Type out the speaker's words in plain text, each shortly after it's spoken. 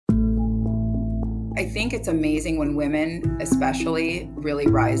I think it's amazing when women especially really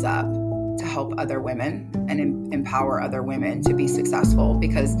rise up to help other women and empower other women to be successful,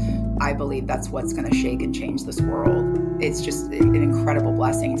 because I believe that's what's going to shake and change this world. It's just an incredible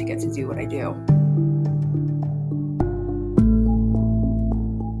blessing to get to do what I do.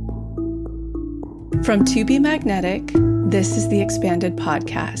 From To Be Magnetic, this is the Expanded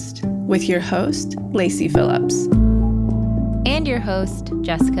Podcast with your host, Lacey Phillips. And your host,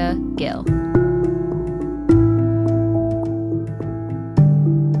 Jessica Gill.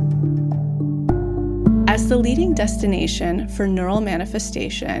 As the leading destination for neural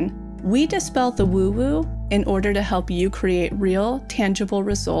manifestation, we dispel the woo-woo in order to help you create real, tangible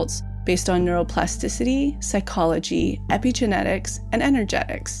results based on neuroplasticity, psychology, epigenetics, and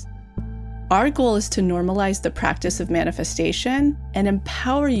energetics. Our goal is to normalize the practice of manifestation and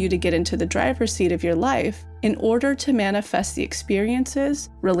empower you to get into the driver's seat of your life in order to manifest the experiences,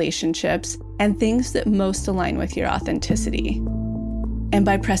 relationships, and things that most align with your authenticity. And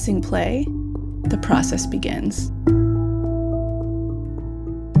by pressing play, the process begins.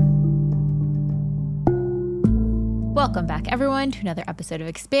 Welcome back, everyone, to another episode of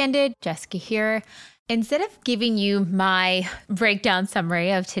Expanded. Jessica here. Instead of giving you my breakdown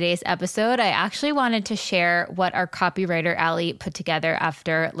summary of today's episode, I actually wanted to share what our copywriter, Allie, put together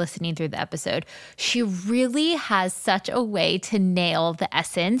after listening through the episode. She really has such a way to nail the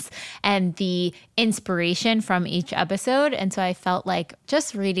essence and the inspiration from each episode. And so I felt like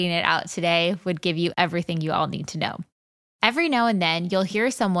just reading it out today would give you everything you all need to know. Every now and then, you'll hear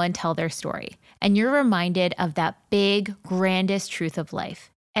someone tell their story, and you're reminded of that big, grandest truth of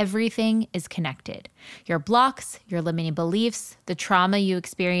life. Everything is connected. Your blocks, your limiting beliefs, the trauma you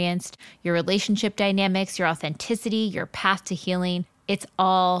experienced, your relationship dynamics, your authenticity, your path to healing, it's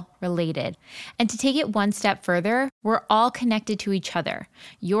all related. And to take it one step further, we're all connected to each other.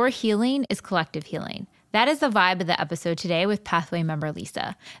 Your healing is collective healing. That is the vibe of the episode today with Pathway member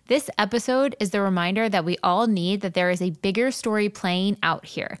Lisa. This episode is the reminder that we all need that there is a bigger story playing out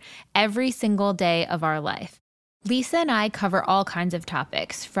here every single day of our life. Lisa and I cover all kinds of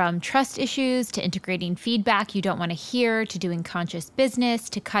topics, from trust issues to integrating feedback you don't want to hear, to doing conscious business,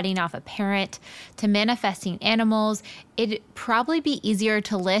 to cutting off a parent, to manifesting animals. It'd probably be easier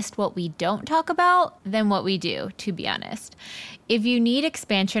to list what we don't talk about than what we do, to be honest. If you need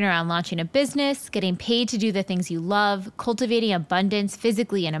expansion around launching a business, getting paid to do the things you love, cultivating abundance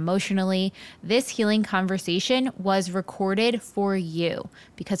physically and emotionally, this healing conversation was recorded for you.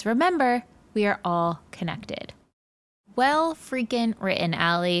 Because remember, we are all connected. Well freaking written,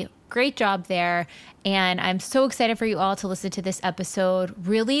 Allie. Great job there. And I'm so excited for you all to listen to this episode.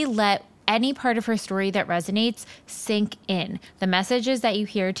 Really let any part of her story that resonates sink in. The messages that you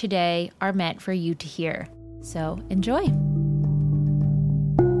hear today are meant for you to hear. So enjoy.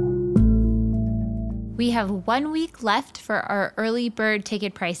 We have 1 week left for our early bird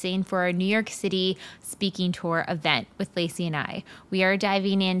ticket pricing for our New York City speaking tour event with Lacey and I. We are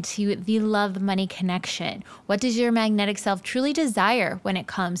diving into the love money connection. What does your magnetic self truly desire when it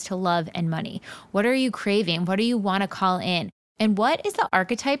comes to love and money? What are you craving? What do you want to call in? And what is the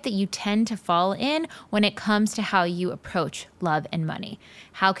archetype that you tend to fall in when it comes to how you approach love and money?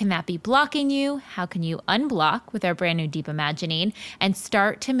 How can that be blocking you? How can you unblock with our brand new Deep Imagining and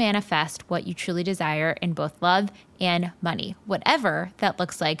start to manifest what you truly desire in both love and money, whatever that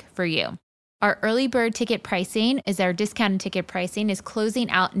looks like for you? Our early bird ticket pricing our discounted ticket pricing is closing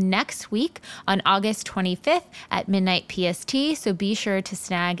out next week on August 25th at midnight PST. So be sure to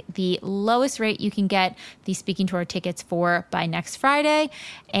snag the lowest rate you can get the speaking tour tickets for by next Friday.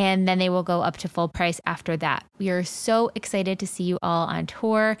 And then they will go up to full price after that. We are so excited to see you all on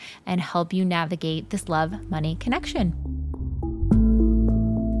tour and help you navigate this love money connection.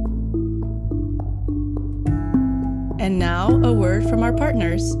 And now a word from our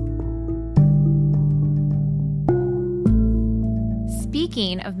partners.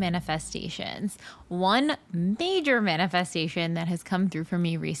 Speaking of manifestations, one major manifestation that has come through for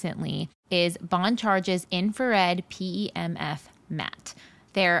me recently is Bon Charge's infrared PEMF mat.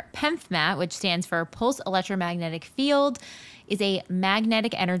 Their PEMF mat, which stands for Pulse Electromagnetic Field, is a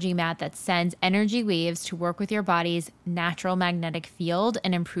magnetic energy mat that sends energy waves to work with your body's natural magnetic field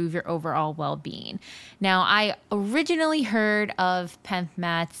and improve your overall well-being. Now, I originally heard of PEMF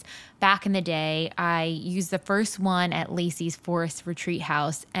mats back in the day. I used the first one at Lacey's Forest Retreat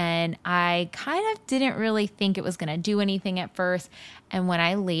House, and I kind of didn't really think it was going to do anything at first. And when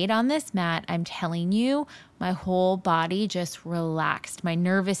I laid on this mat, I'm telling you, my whole body just relaxed. My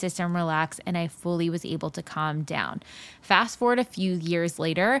nervous system relaxed, and I fully was able to calm down. Fast forward a few years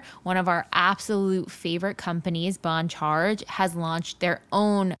later, one of our absolute favorite companies, Bon Charge, has launched their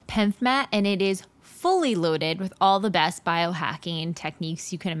own PEMF mat, and it is fully loaded with all the best biohacking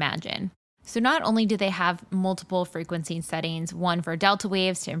techniques you can imagine. So not only do they have multiple frequency settings, one for delta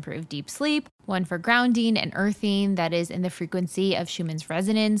waves to improve deep sleep, one for grounding and earthing that is in the frequency of Schumann's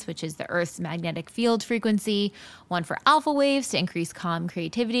resonance, which is the Earth's magnetic field frequency, one for alpha waves to increase calm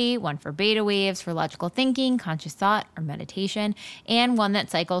creativity, one for beta waves for logical thinking, conscious thought, or meditation, and one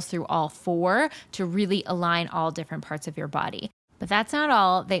that cycles through all four to really align all different parts of your body. But that's not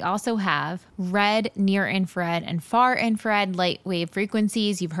all. They also have red, near infrared, and far infrared light wave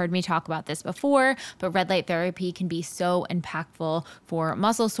frequencies. You've heard me talk about this before, but red light therapy can be so impactful for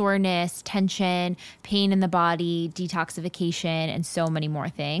muscle soreness, tension, pain in the body, detoxification, and so many more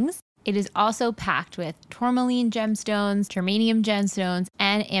things. It is also packed with tourmaline gemstones, germanium gemstones,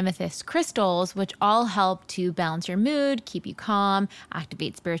 and amethyst crystals, which all help to balance your mood, keep you calm,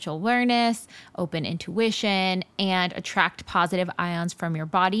 activate spiritual awareness, open intuition, and attract positive ions from your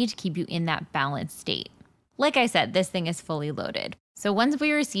body to keep you in that balanced state. Like I said, this thing is fully loaded. So once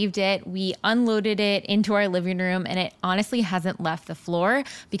we received it, we unloaded it into our living room, and it honestly hasn't left the floor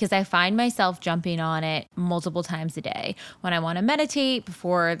because I find myself jumping on it multiple times a day. When I want to meditate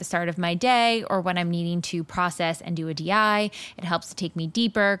before the start of my day, or when I'm needing to process and do a DI, it helps to take me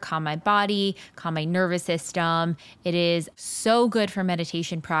deeper, calm my body, calm my nervous system. It is so good for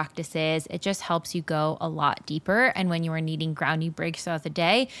meditation practices. It just helps you go a lot deeper. And when you are needing grounding breaks throughout the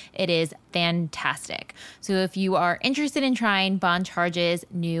day, it is fantastic. So if you are interested in trying Bon Charge's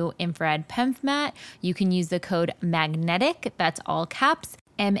new infrared PEMF mat, you can use the code MAGNETIC, that's all caps,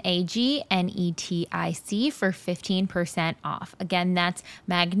 MAGNETIC for 15% off. Again, that's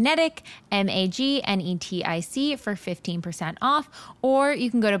magnetic, MAGNETIC for 15% off. Or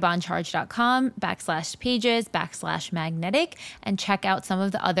you can go to boncharge.com/pages/magnetic and check out some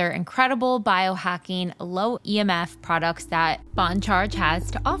of the other incredible biohacking low EMF products that Bon Charge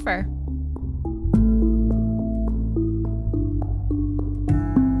has to offer.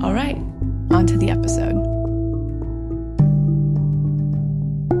 All right, on to the episode.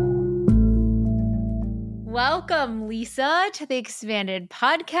 Welcome, Lisa, to the Expanded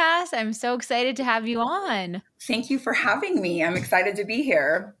podcast. I'm so excited to have you on. Thank you for having me. I'm excited to be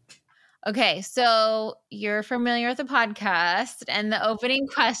here. Okay, so you're familiar with the podcast and the opening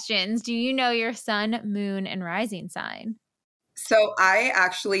questions. Do you know your sun, moon, and rising sign? So I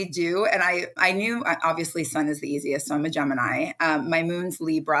actually do. And I knew, obviously, sun is the easiest. So I'm a Gemini. My moon's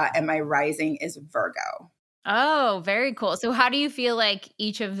Libra and my rising is Virgo. Oh, very cool. So how do you feel like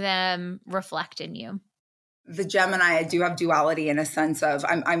each of them reflect in you? The Gemini, I do have duality in a sense of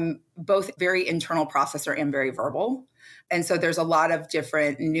I'm both very internal processor and very verbal. And so there's a lot of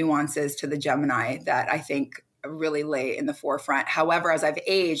different nuances to the Gemini that I think really lay in the forefront. However, as I've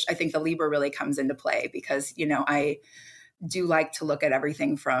aged, I think the Libra really comes into play because, I do like to look at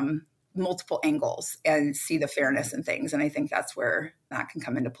everything from multiple angles and see the fairness in things. And I think that's where that can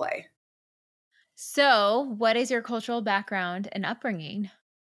come into play. So what is your cultural background and upbringing?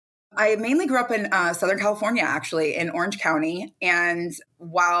 I mainly grew up in Southern California, actually, in Orange County. And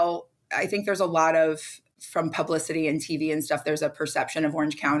while I think there's a lot of, from publicity and TV and stuff, there's a perception of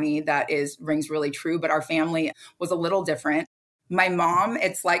Orange County that rings really true, but our family was a little different. My mom,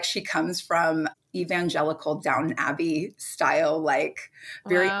 it's like she comes from evangelical Downton Abbey style, like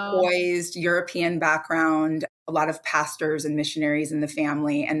very poised European background, a lot of pastors and missionaries in the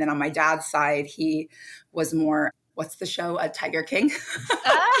family. And then on my dad's side, he was more, what's the show? Tiger King,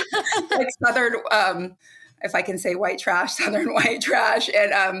 like Southern, if I can say white trash, Southern white trash,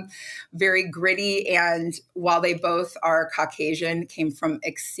 and very gritty. And while they both are Caucasian, came from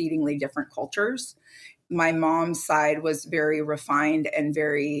exceedingly different cultures. My mom's side was very refined and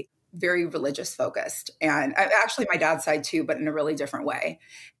very, very religious focused. And actually my dad's side too, but in a really different way.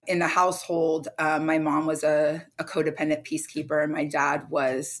 In the household, my mom was a codependent peacekeeper and my dad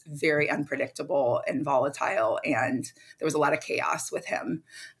was very unpredictable and volatile. And there was a lot of chaos with him.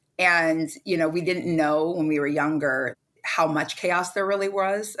 And, we didn't know when we were younger how much chaos there really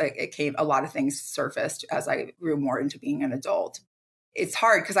was. A lot of things surfaced as I grew more into being an adult. It's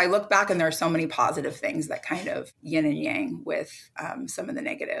hard because I look back and there are so many positive things that kind of yin and yang with some of the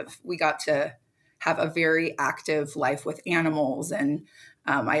negative. We got to have a very active life with animals and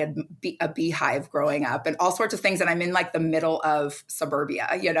I had a beehive growing up and all sorts of things. And I'm in like the middle of suburbia,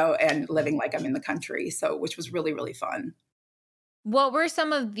 and living like I'm in the country. So, which was really, really fun. What were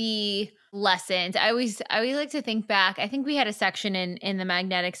some of the lessons? I always like to think back. I think we had a section in the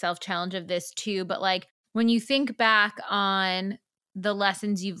Magnetic Self Challenge of this too. But like when you think back on the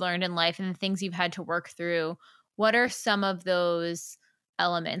lessons you've learned in life and the things you've had to work through, what are some of those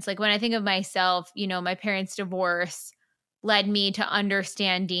elements? Like when I think of myself, my parents' divorce led me to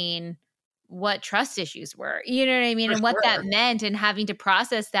understanding what trust issues were. You know what I mean? For And what that sure. meant, and having to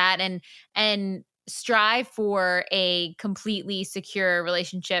process that and strive for a completely secure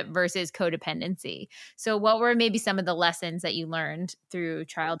relationship versus codependency. So what were maybe some of the lessons that you learned through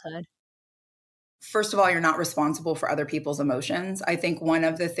childhood? First of all, you're not responsible for other people's emotions. I think one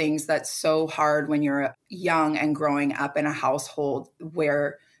of the things that's so hard when you're young and growing up in a household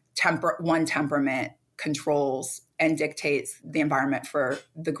where one temperament controls and dictates the environment for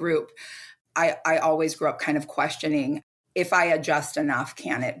the group, I always grew up kind of questioning, if I adjust enough,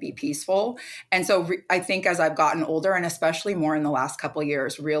 can it be peaceful? And so I think as I've gotten older, and especially more in the last couple of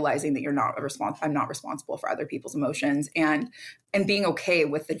years, realizing that I'm not responsible for other people's emotions, and being okay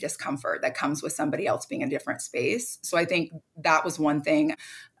with the discomfort that comes with somebody else being in a different space. So I think that was one thing.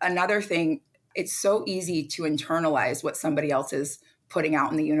 Another thing, it's so easy to internalize what somebody else is putting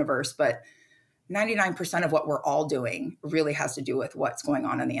out in the universe, but 99% of what we're all doing really has to do with what's going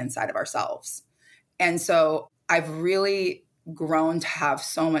on the inside of ourselves. And so I've really grown to have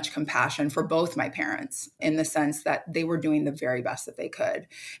so much compassion for both my parents, in the sense that they were doing the very best that they could.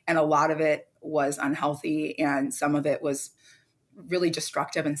 And a lot of it was unhealthy, and some of it was really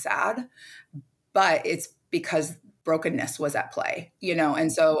destructive and sad. But it's because brokenness was at play,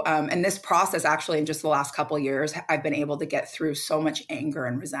 And so, and this process, actually, in just the last couple of years, I've been able to get through so much anger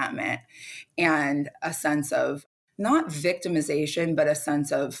and resentment, and a sense of not victimization, but a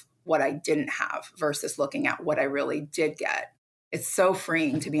sense of what I didn't have versus looking at what I really did get. It's so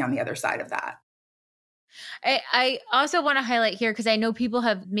freeing to be on the other side of that. I also want to highlight here, because I know people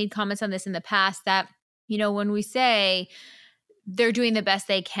have made comments on this in the past, that, when we say they're doing the best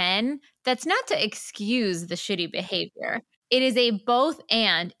they can, that's not to excuse the shitty behavior. It is a both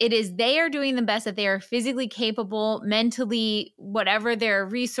and. It is they are doing the best that they are physically capable, mentally, whatever their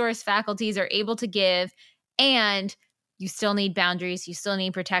resource faculties are able to give. And you still need boundaries. You still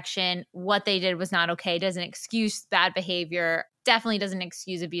need protection. What they did was not okay. Doesn't excuse bad behavior. Definitely doesn't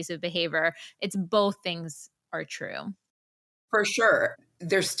excuse abusive behavior. It's both things are true. For sure.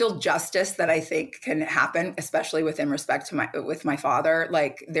 There's still justice that I think can happen, especially within respect to with my father.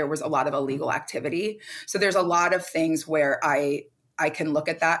 Like, there was a lot of illegal activity. So there's a lot of things where I can look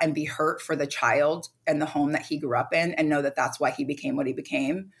at that and be hurt for the child and the home that he grew up in, and know that that's why he became what he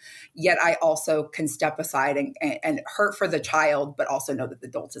became. Yet I also can step aside and hurt for the child, but also know that the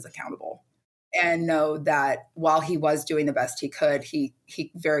adult is accountable, and know that while he was doing the best he could, he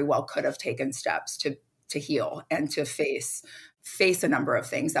very well could have taken steps to heal and to face a number of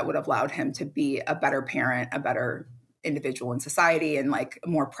things that would have allowed him to be a better parent, a better individual in society, and like a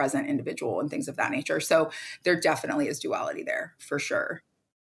more present individual and things of that nature. So there definitely is duality there, for sure.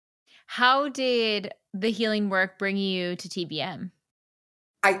 How did the healing work bring you to TBM?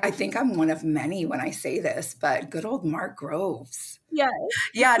 I think I'm one of many when I say this, but good old Mark Groves. Yeah.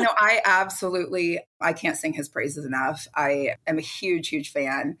 Yeah, no, I can't sing his praises enough. I am a huge, huge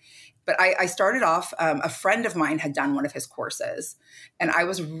fan. But I started off, a friend of mine had done one of his courses, and I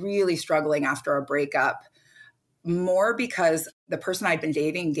was really struggling after a breakup, more because the person I'd been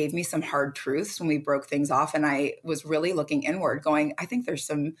dating gave me some hard truths when we broke things off. And I was really looking inward, going, I think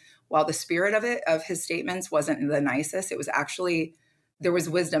while the spirit of his statements wasn't the nicest, it was actually, there was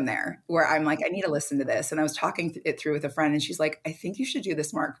wisdom there, where I'm like, I need to listen to this. And I was talking it through with a friend, and she's like, I think you should do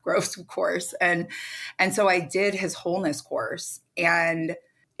this Mark Groves course. And so I did his wholeness course, and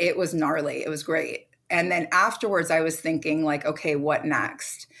it was gnarly. It was great. And then afterwards, I was thinking, like, okay, what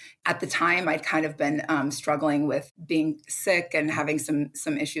next? At the time, I'd kind of been struggling with being sick and having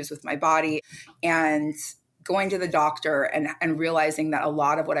some issues with my body, and going to the doctor and realizing that a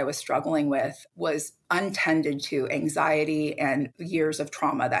lot of what I was struggling with was untended to anxiety and years of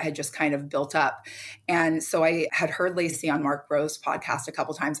trauma that had just kind of built up. And so I had heard Lacey on Mark Groves' podcast a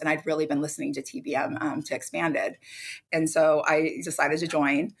couple times, and I'd really been listening to TBM to Expanded. And so I decided to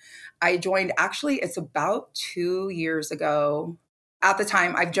join. I joined, actually, it's about 2 years ago. At the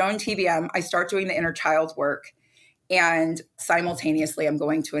time, I've joined TBM. I start doing the inner child work. And simultaneously, I'm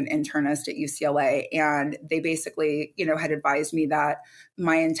going to an internist at UCLA. And they basically, had advised me that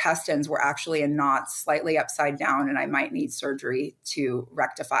my intestines were actually in knots, slightly upside down, and I might need surgery to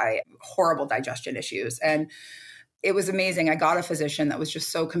rectify horrible digestion issues. And it was amazing. I got a physician that was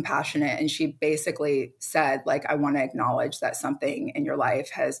just so compassionate. And she basically said, like, I want to acknowledge that something in your life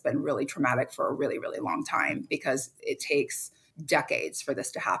has been really traumatic for a really, really long time, because it takes decades for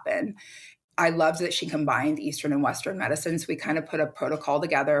this to happen. I loved that she combined Eastern and Western medicine. So we kind of put a protocol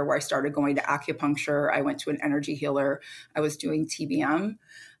together where I started going to acupuncture. I went to an energy healer. I was doing TBM,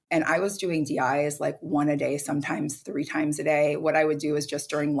 and I was doing DIs like 1 a day, sometimes 3 times a day. What I would do is just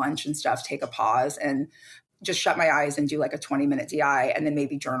during lunch and stuff, take a pause and just shut my eyes and do like a 20-minute DI and then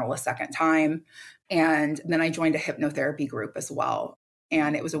maybe journal a second time. And then I joined a hypnotherapy group as well.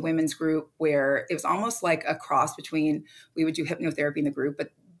 And it was a women's group where it was almost like a cross between, we would do hypnotherapy in the group, but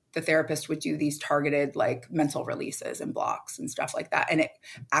the therapist would do these targeted like mental releases and blocks and stuff like that. And it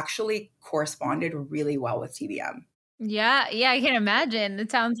actually corresponded really well with TBM. Yeah, I can imagine.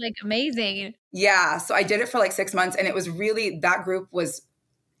 It sounds like amazing. Yeah. So I did it for like 6 months, and it was really, that group was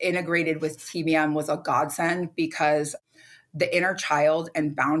integrated with TBM was a godsend because the inner child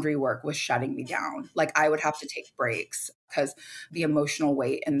and boundary work was shutting me down. Like I would have to take breaks because the emotional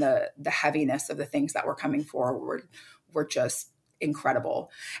weight and the heaviness of the things that were coming forward were just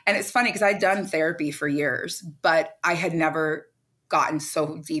incredible. And it's funny because I'd done therapy for years, but I had never gotten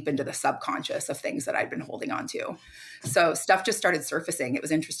so deep into the subconscious of things that I'd been holding on to. So stuff just started surfacing. It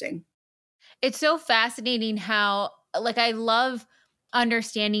was interesting. It's so fascinating how, like, I love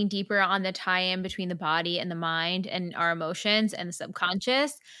understanding deeper on the tie-in between the body and the mind and our emotions and the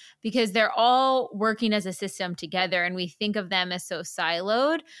subconscious, because they're all working as a system together and we think of them as so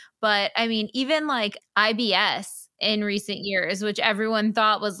siloed. But I mean, even like IBS in recent years, which everyone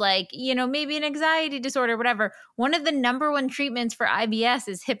thought was like, maybe an anxiety disorder, whatever. One of the number one treatments for IBS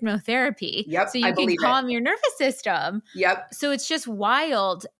is hypnotherapy. Yep, So you I can believe calm your nervous system. Yep. So it's just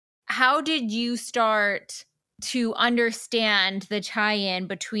wild. How did you start to understand the tie-in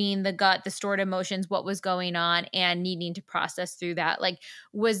between the gut, the stored emotions, what was going on, and needing to process through that? Like,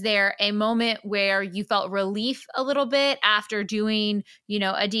 was there a moment where you felt relief a little bit after doing,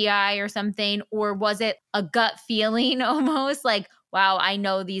 a DI or something? Or was it a gut feeling almost like, wow, I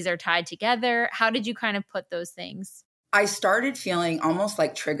know these are tied together? How did you kind of put those things? I started feeling almost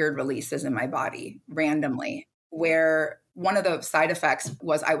like triggered releases in my body randomly, where one of the side effects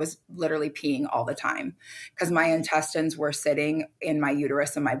was I was literally peeing all the time because my intestines were sitting in my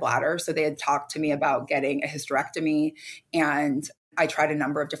uterus and my bladder. So they had talked to me about getting a hysterectomy, and I tried a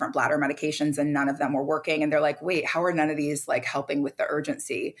number of different bladder medications and none of them were working. And they're like, wait, how are none of these like helping with the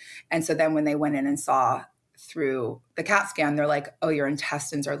urgency? And so then when they went in and saw through the CAT scan, they're like, oh, your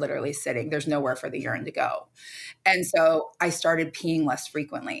intestines are literally sitting. There's nowhere for the urine to go. And so I started peeing less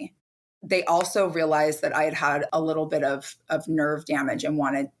frequently. They also realized that I had had a little bit of nerve damage and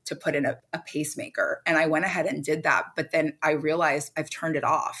wanted to put in a pacemaker. And I went ahead and did that. But then I realized I've turned it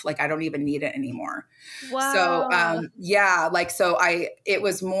off. Like I don't even need it anymore. Wow. So it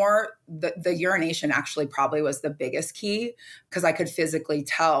was more the urination actually probably was the biggest key because I could physically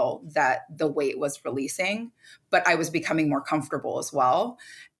tell that the weight was releasing, but I was becoming more comfortable as well.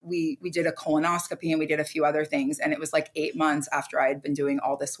 We did a colonoscopy and we did a few other things. And it was like 8 months after I had been doing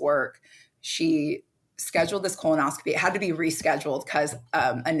all this work, she scheduled this colonoscopy. It had to be rescheduled because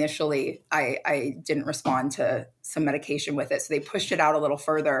initially I didn't respond to some medication with it. So they pushed it out a little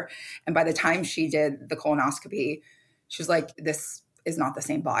further. And by the time she did the colonoscopy, she was like, this is not the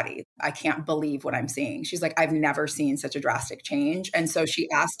same body. I can't believe what I'm seeing. She's like, I've never seen such a drastic change. And so she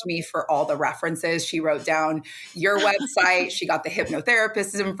asked me for all the references. She wrote down your website. She got the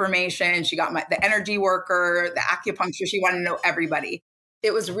hypnotherapist's information. She got the energy worker, the acupuncture. She wanted to know everybody.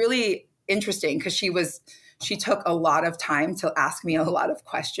 It was really interesting because she took a lot of time to ask me a lot of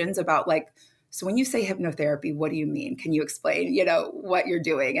questions about like, so when you say hypnotherapy, what do you mean? Can you explain, what you're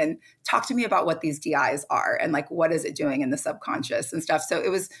doing and talk to me about what these DIs are and like, what is it doing in the subconscious and stuff. So it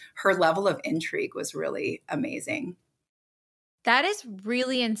was, her level of intrigue was really amazing. That is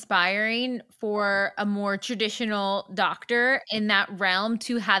really inspiring for a more traditional doctor in that realm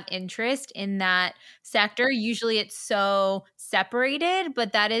to have interest in that sector. Usually it's so separated,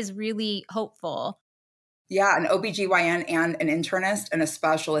 but that is really hopeful. Yeah, an OBGYN and an internist and a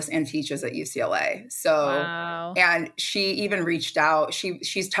specialist and teaches at UCLA. So, wow. And she even reached out.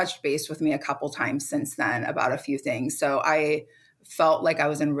 She's touched base with me a couple times since then about a few things. So I felt like I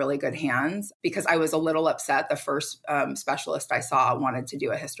was in really good hands because I was a little upset. The first specialist I saw wanted to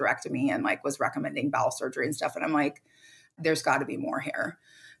do a hysterectomy and like was recommending bowel surgery and stuff. And I'm like, there's got to be more here.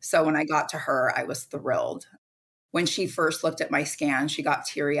 So when I got to her, I was thrilled. When she first looked at my scan, she got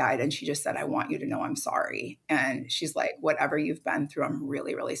teary-eyed and she just said, I want you to know I'm sorry. And she's like, whatever you've been through, I'm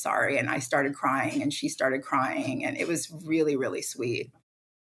really, really sorry. And I started crying and she started crying. And it was really, really sweet.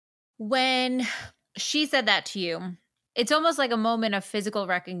 When she said that to you, it's almost like a moment of physical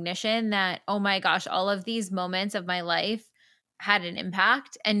recognition that, oh my gosh, all of these moments of my life had an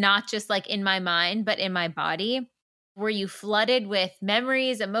impact, and not just like in my mind, but in my body. Were you flooded with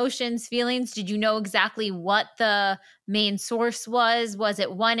memories, emotions, feelings? Did you know exactly what the main source was? Was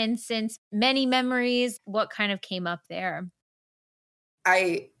it one instance, many memories? What kind of came up there?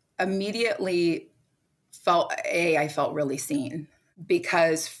 I immediately I felt really seen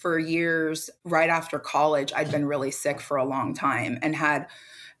because for years, right after college, I'd been really sick for a long time and had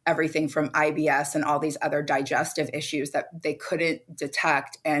everything from IBS and all these other digestive issues that they couldn't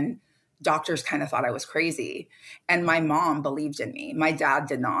detect. And doctors kind of thought I was crazy. And my mom believed in me. My dad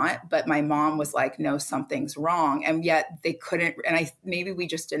did not, but my mom was like, no, something's wrong. And yet they couldn't. And maybe we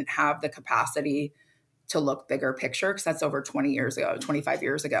just didn't have the capacity to look bigger picture, because that's over 20 years ago, 25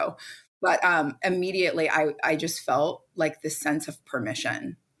 years ago. But immediately I just felt like this sense of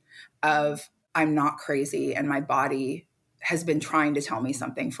permission of I'm not crazy and my body has been trying to tell me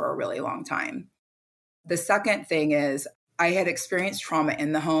something for a really long time. The second thing is I had experienced trauma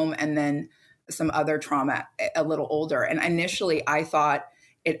in the home and then some other trauma a little older. And initially I thought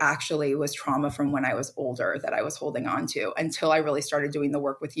it actually was trauma from when I was older that I was holding on to, until I really started doing the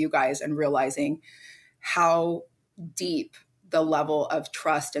work with you guys and realizing how deep the level of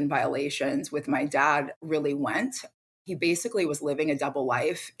trust and violations with my dad really went. He basically was living a double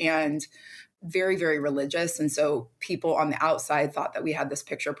life and very, very religious. And so people on the outside thought that we had this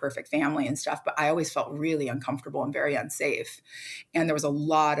picture perfect family and stuff, but I always felt really uncomfortable and very unsafe. And there was a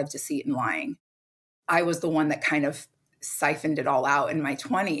lot of deceit and lying. I was the one that kind of siphoned it all out in my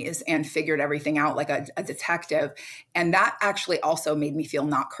 20s and figured everything out like a detective. And that actually also made me feel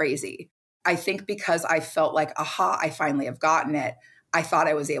not crazy. I think because I felt like, aha, I finally have gotten it. I thought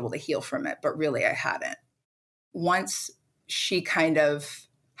I was able to heal from it, but really I hadn't. Once she kind of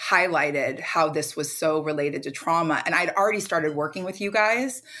highlighted how this was so related to trauma, and I'd already started working with you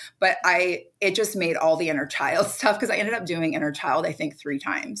guys, but it just made all the inner child stuff, because I ended up doing inner child, I think 3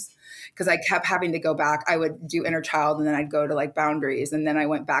 times, because I kept having to go back. I would do inner child and then I'd go to like boundaries, and then I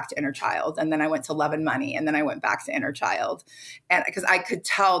went back to inner child, and then I went to love and money, and then I went back to inner child. And because I could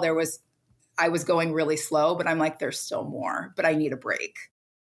tell I was going really slow, but I'm like, there's still more, but I need a break.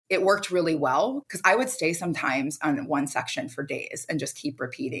 It worked really well because I would stay sometimes on one section for days and just keep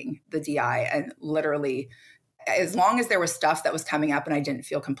repeating the DI. And literally, as long as there was stuff that was coming up and I didn't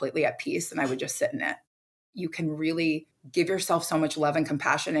feel completely at peace, and I would just sit in it. You can really give yourself so much love and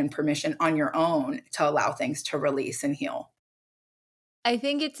compassion and permission on your own to allow things to release and heal. I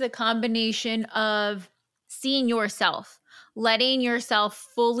think it's a combination of seeing yourself, letting yourself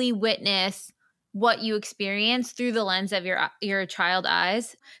fully witness what you experience through the lens of your child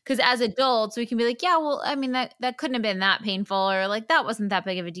eyes. Because as adults, we can be like, yeah, well, I mean, that couldn't have been that painful, or like that wasn't that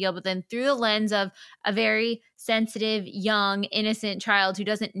big of a deal. But then through the lens of a very sensitive, young, innocent child who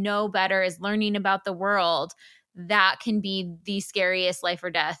doesn't know better, is learning about the world, that can be the scariest life or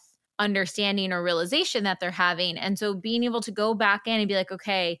death understanding or realization that they're having. And so being able to go back in and be like,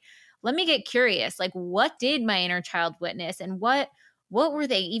 okay, let me get curious. Like, what did my inner child witness, and what were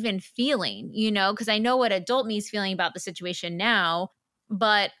they even feeling? Because I know what adult me is feeling about the situation now,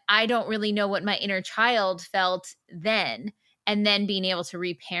 but I don't really know what my inner child felt then. And then being able to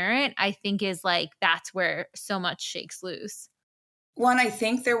reparent, I think is like, that's where so much shakes loose. Well, and I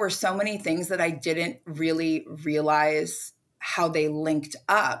think there were so many things that I didn't really realize how they linked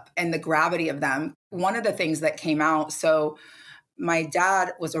up and the gravity of them. One of the things that came out, so my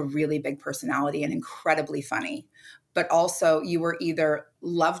dad was a really big personality and incredibly funny, but also you were either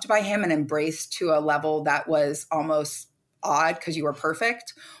loved by him and embraced to a level that was almost odd because you were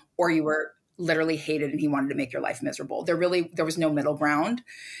perfect, or you were literally hated and he wanted to make your life miserable. There was no middle ground.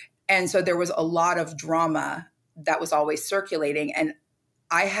 And so there was a lot of drama that was always circulating. And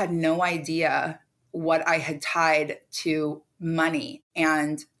I had no idea what I had tied to money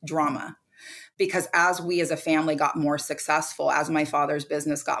and drama. Because as we as a family got more successful, as my father's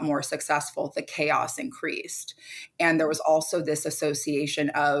business got more successful, the chaos increased. And there was also this association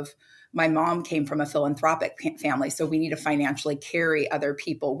of, my mom came from a philanthropic family, so we need to financially carry other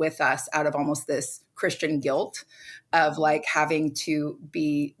people with us out of almost this Christian guilt of like having to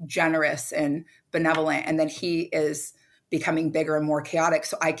be generous and benevolent. And then he is becoming bigger and more chaotic.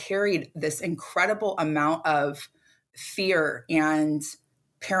 So I carried this incredible amount of fear and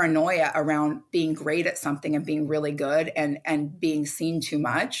paranoia around being great at something and being really good and being seen too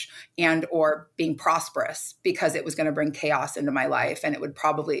much and or being prosperous, because it was going to bring chaos into my life and it would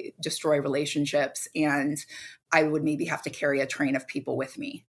probably destroy relationships, and I would maybe have to carry a train of people with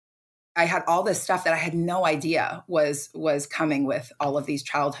me. I had all this stuff that I had no idea was coming with all of these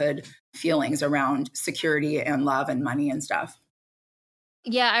childhood feelings around security and love and money and stuff.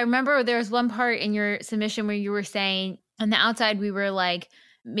 Yeah, I remember there was one part in your submission where you were saying on the outside we were like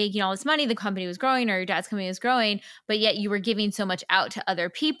making all this money, the company was growing, or your dad's company was growing, but yet you were giving so much out to other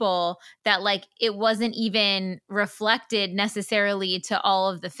people that like it wasn't even reflected necessarily to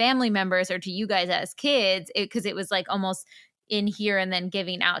all of the family members or to you guys as kids, because it was like almost in here and then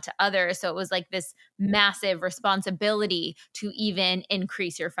giving out to others. So it was like this massive responsibility to even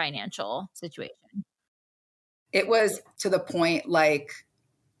increase your financial situation. It was to the point like,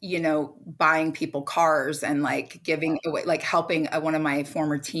 buying people cars and like giving away, like helping one of my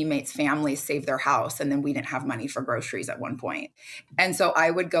former teammates' families save their house. And then we didn't have money for groceries at one point. And so I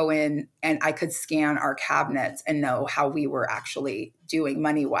would go in and I could scan our cabinets and know how we were actually doing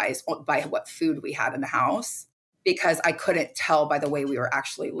money wise by what food we had in the house, because I couldn't tell by the way we were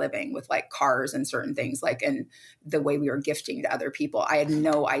actually living with like cars and certain things, like, and the way we were gifting to other people. I had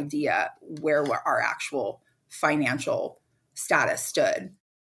no idea where our actual financial status stood.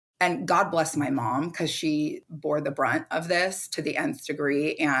 And God bless my mom, because she bore the brunt of this to the nth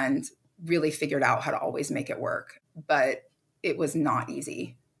degree and really figured out how to always make it work. But it was not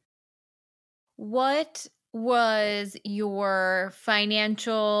easy. What was your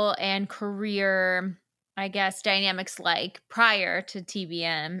financial and career, I guess, dynamics like prior to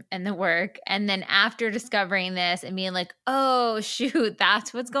TBM and the work? And then after discovering this and being like, oh, shoot,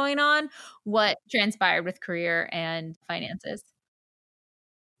 that's what's going on. What transpired with career and finances?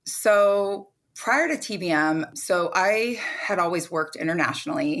 So prior to TBM, so I had always worked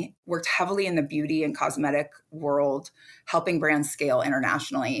internationally, worked heavily in the beauty and cosmetic world, helping brands scale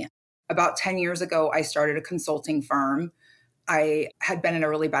internationally. About 10 years ago, I started a consulting firm. I had been in a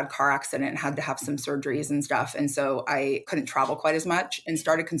really bad car accident and had to have some surgeries and stuff. And so I couldn't travel quite as much and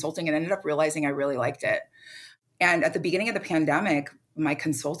started consulting and ended up realizing I really liked it. And at the beginning of the pandemic, my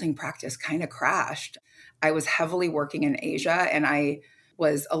consulting practice kind of crashed. I was heavily working in Asia, and I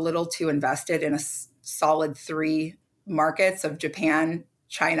was a little too invested in a solid 3 markets of Japan,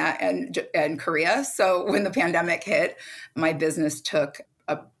 China, and Korea. So when the pandemic hit, my business took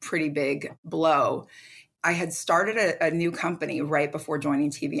a pretty big blow. I had started a new company right before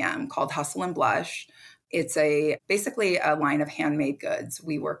joining TBM called Hustle and Blush. It's basically a line of handmade goods.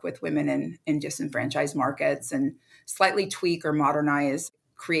 We work with women in disenfranchised markets and slightly tweak or modernize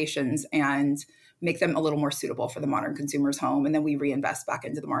creations and make them a little more suitable for the modern consumer's home. And then we reinvest back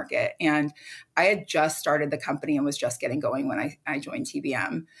into the market. And I had just started the company and was just getting going when I joined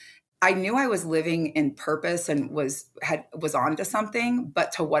TBM. I knew I was living in purpose and was onto something,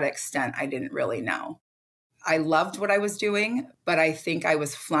 but to what extent, I didn't really know. I loved what I was doing, but I think I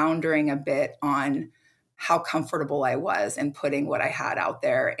was floundering a bit on how comfortable I was in putting what I had out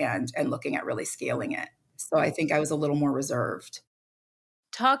there and looking at really scaling it. So I think I was a little more reserved.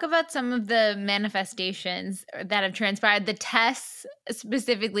 Talk about some of the manifestations that have transpired, the tests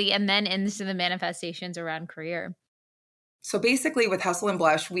specifically, and then into the manifestations around career. So basically with Hustle and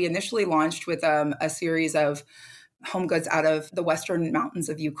Blush, we initially launched with a series of home goods out of the Western mountains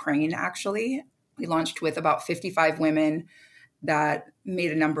of Ukraine, actually. We launched with about 55 women that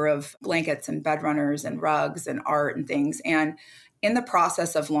made a number of blankets and bed runners and rugs and art and things. And in the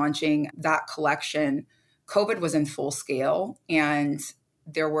process of launching that collection, COVID was in full scale, and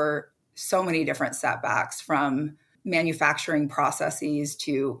there were so many different setbacks, from manufacturing processes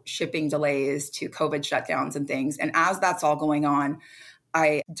to shipping delays to COVID shutdowns and things. And as that's all going on,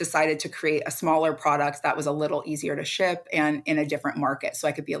 I decided to create a smaller product that was a little easier to ship and in a different market, so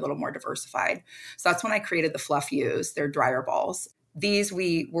I could be a little more diversified. So that's when I created the Fluff U's. They're dryer balls. These,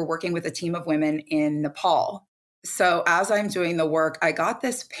 we were working with a team of women in Nepal. So as I'm doing the work, I got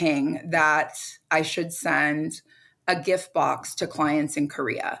this ping that I should send a gift box to clients in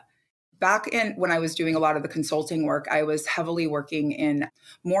Korea. Back in when I was doing a lot of the consulting work, I was heavily working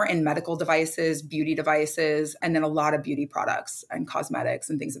more in medical devices, beauty devices, and then a lot of beauty products and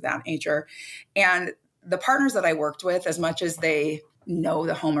cosmetics and things of that nature. And the partners that I worked with, as much as they know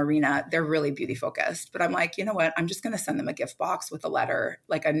the home arena, they're really beauty focused. But I'm like, you know what? I'm just going to send them a gift box with a letter,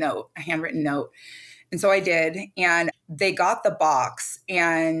 like a note, a handwritten note. And so I did. And they got the box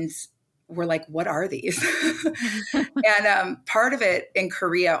and we're like, what are these? And part of it in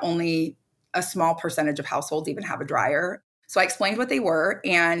Korea, only a small percentage of households even have a dryer. So I explained what they were,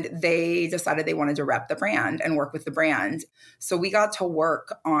 and they decided they wanted to rep the brand and work with the brand. So we got to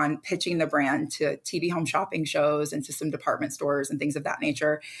work on pitching the brand to TV home shopping shows and to some department stores and things of that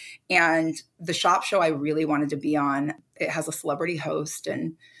nature. And the shop show I really wanted to be on, it has a celebrity host,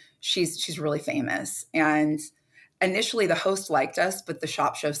 and she's really famous. And initially, the host liked us, but the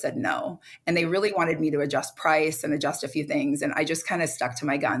shop show said no. And they really wanted me to adjust price and adjust a few things. And I just kind of stuck to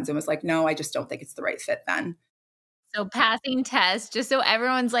my guns and was like, no, I just don't think it's the right fit then. So passing tests, just so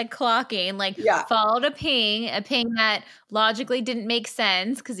everyone's like clocking, like followed a ping that logically didn't make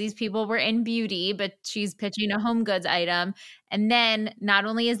sense because these people were in beauty, but she's pitching a home goods item. And then not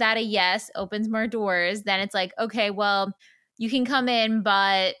only is that a yes, opens more doors, then it's like, okay, well, you can come in,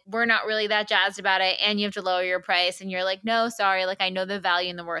 but we're not really that jazzed about it. And you have to lower your price. And you're like, no, sorry. Like, I know the value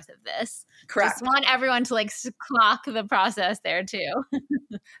and the worth of this. Correct. Just want everyone to like clock the process there too.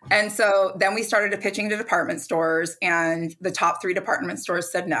 And so then we started pitching to department stores, and the top 3 department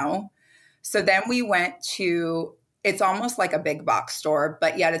stores said no. So then we went to, it's almost like a big box store,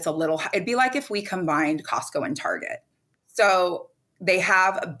 but yet it's it'd be like if we combined Costco and Target. So they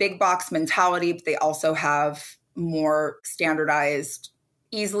have a big box mentality, but they also have more standardized,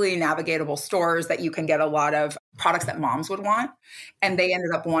 easily navigatable stores that you can get a lot of products that moms would want. And they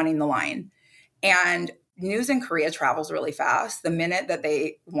ended up wanting the line. And news in Korea travels really fast. The minute that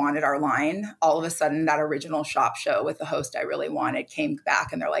they wanted our line, all of a sudden that original shop show with the host I really wanted came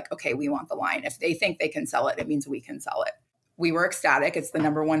back, and they're like, okay, we want the line. If they think they can sell it, it means we can sell it. We were ecstatic. It's the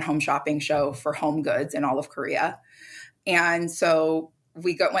 #1 home shopping show for home goods in all of Korea. And so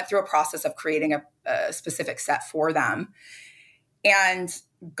we went through a process of creating a specific set for them and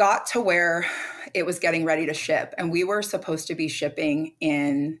got to where it was getting ready to ship. And we were supposed to be shipping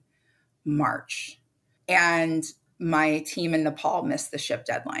in March. And my team in Nepal missed the ship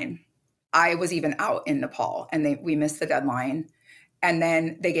deadline. I was even out in Nepal, and we missed the deadline. And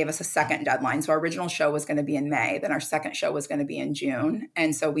then they gave us a second deadline. So our original show was going to be in May. Then our second show was going to be in June.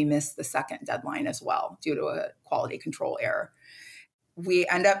 And so we missed the second deadline as well due to a quality control error.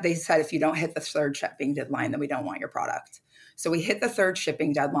 They said, if you don't hit the third shipping deadline, then we don't want your product. So we hit the third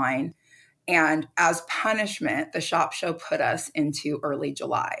shipping deadline. And as punishment, the shop show put us into early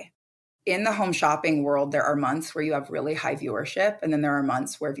July. In the home shopping world, there are months where you have really high viewership, and then there are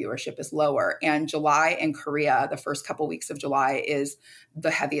months where viewership is lower. And July in Korea, the first couple weeks of July, is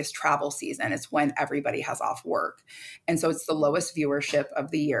the heaviest travel season. It's when everybody has off work. And so it's the lowest viewership of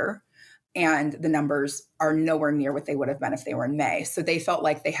the year. And the numbers are nowhere near what they would have been if they were in May. So they felt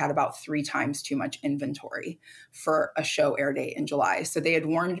like they had about 3 times too much inventory for a show air date in July. So they had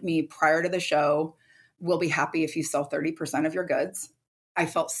warned me prior to the show, we'll be happy if you sell 30% of your goods. I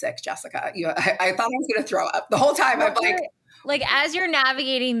felt sick, Jessica. I thought I was going to throw up the whole time. I'm like, as you're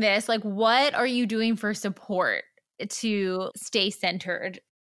navigating this, like, what are you doing for support to stay centered?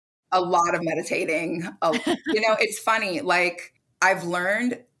 A lot of meditating. It's funny. Like, I've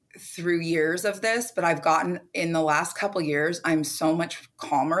learned through years of this, but I've gotten in the last couple years, I'm so much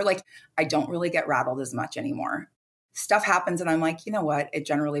calmer. Like, I don't really get rattled as much anymore. Stuff happens and I'm like, you know what? It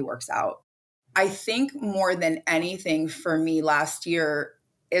generally works out. I think more than anything for me last year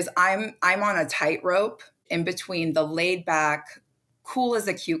is I'm on a tightrope in between the laid back, cool as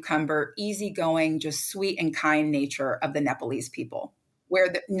a cucumber, easygoing, just sweet and kind nature of the Nepalese people,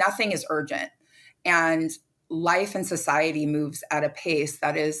 where nothing is urgent and life and society moves at a pace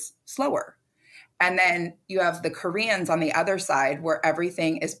that is slower. And then you have the Koreans on the other side where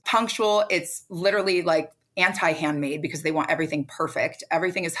everything is punctual. It's literally like anti-handmade because they want everything perfect.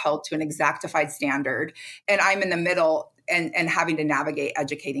 Everything is held to an exactified standard. And I'm in the middle and having to navigate,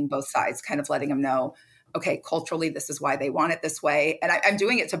 educating both sides, kind of letting them know, okay, culturally, this is why they want it this way. And I'm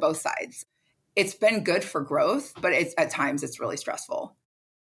doing it to both sides. It's been good for growth, but at times it's really stressful.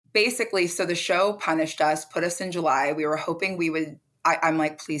 Basically, so the show punished us, put us in July. We were hoping we would, I'm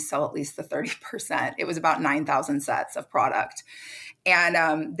like, please sell at least the 30%. It was about 9,000 sets of product.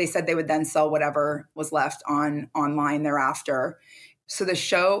 And they said they would then sell whatever was left online thereafter. So the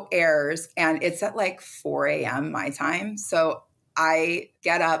show airs and it's at like 4 a.m. my time. So I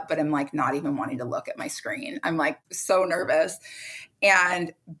get up, but I'm like not even wanting to look at my screen. I'm like so nervous.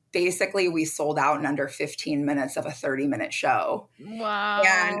 And basically we sold out in under 15 minutes of a 30-minute show. Wow.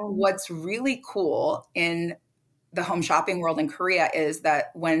 And what's really cool in the home shopping world in Korea is that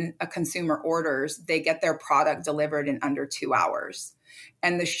when a consumer orders, they get their product delivered in under 2 hours.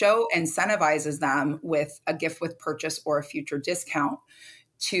 And the show incentivizes them with a gift with purchase or a future discount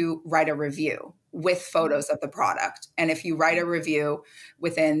to write a review with photos of the product. And if you write a review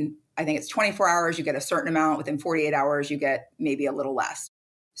within, I think it's 24 hours, you get a certain amount. Within 48 hours, you get maybe a little less.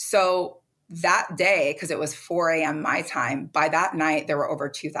 So that day, because it was 4 a.m. my time, by that night, there were over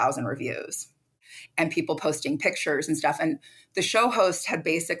 2,000 reviews and people posting pictures and stuff. And the show host had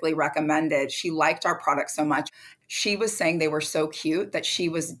basically recommended, she liked our product so much. She was saying they were so cute that she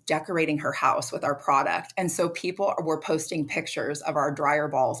was decorating her house with our product. And so people were posting pictures of our dryer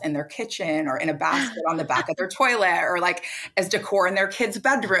balls in their kitchen or in a basket on the back of their toilet or like as decor in their kid's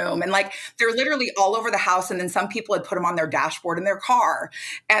bedroom. And like, they're literally all over the house. And then some people had put them on their dashboard in their car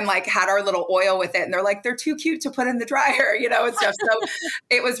and like had our little oil with it. And they're like, they're too cute to put in the dryer, and stuff. So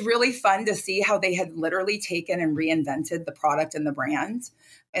it was really fun to see how they had literally taken and reinvented the product and the brand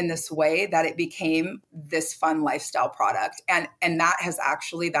in this way that it became this fun lifestyle product. And that has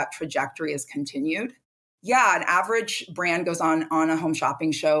actually, that trajectory has continued. Yeah, an average brand goes on a home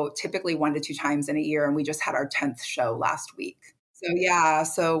shopping show typically 1 to 2 times in a year, and we just had our 10th show last week. So yeah,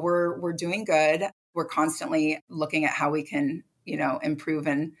 so we're doing good. We're constantly looking at how we can, improve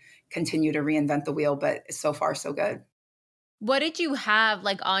and continue to reinvent the wheel, but so far so good. What did you have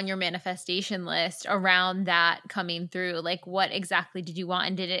like on your manifestation list around that coming through? Like what exactly did you want?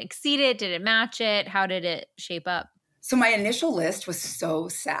 And did it exceed it? Did it match it? How did it shape up? So my initial list was so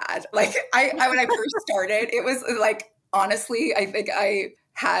sad. Like I when I first started, it was like, honestly, I think I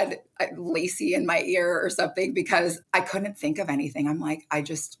had Lacey in my ear or something because I couldn't think of anything. I'm like, I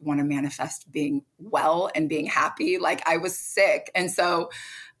just want to manifest being well and being happy. Like I was sick. And so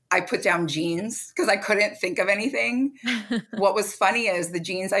I put down jeans because I couldn't think of anything. What was funny is the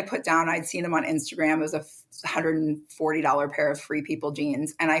jeans I put down, I'd seen them on Instagram. It was a $140 pair of Free People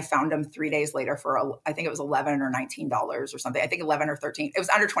jeans. And I found them 3 days later for, I think it was $11 or $19 or something. I think 11 or 13. It was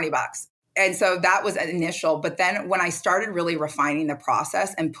under 20 bucks. And so that was an initial. But then when I started really refining the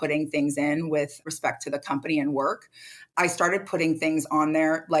process and putting things in with respect to the company and work, I started putting things on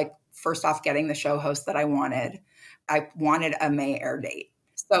there. Like first off, getting the show host that I wanted. I wanted a May air date.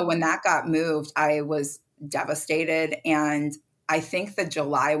 So when that got moved, I was devastated. And I think the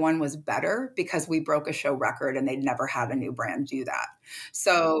July one was better because we broke a show record and they'd never had a new brand do that.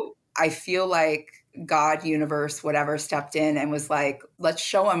 So I feel like God, universe, whatever stepped in and was like, let's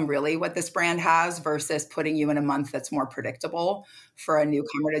show them really what this brand has versus putting you in a month that's more predictable for a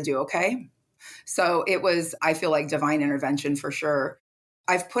newcomer to do okay. So it was, I feel like divine intervention for sure.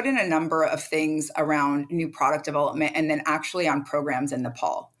 I've put in a number of things around new product development and then actually on programs in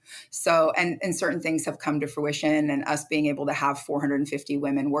Nepal. So, and certain things have come to fruition and us being able to have 450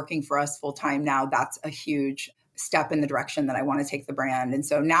 women working for us full time now, that's a huge step in the direction that I want to take the brand. And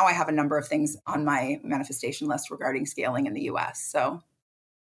so now I have a number of things on my manifestation list regarding scaling in the US. So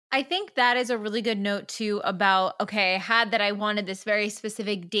I think that is a really good note too about, okay, I had that I wanted this very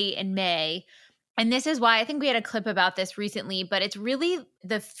specific date in May. And this is why I think we had a clip about this recently, but it's really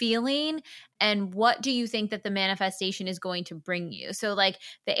the feeling and what do you think that the manifestation is going to bring you? So like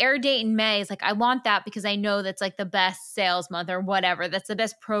the air date in May is like, I want that because I know that's like the best sales month or whatever. That's the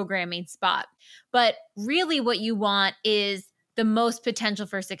best programming spot. But really what you want is the most potential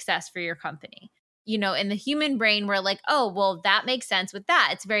for success for your company. In the human brain, we're like, oh, well, that makes sense with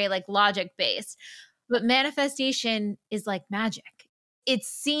that. It's very like logic based. But manifestation is like magic. It's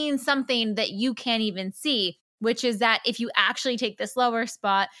seeing something that you can't even see, which is that if you actually take this lower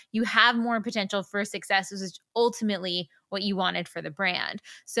spot, you have more potential for success, which is ultimately what you wanted for the brand.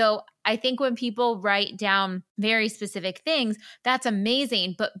 So I think when people write down very specific things, that's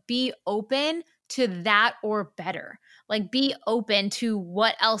amazing, but be open to that or better. Like be open to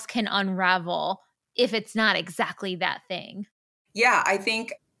what else can unravel if it's not exactly that thing. yeah, I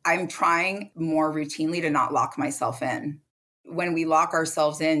think I'm trying more routinely to not lock myself in. When we lock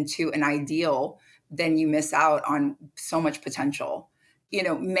ourselves into an ideal, then you miss out on so much potential.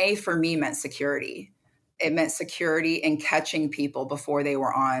 May for me meant security. It meant security in catching people before they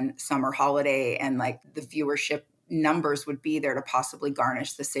were on summer holiday and like the viewership numbers would be there to possibly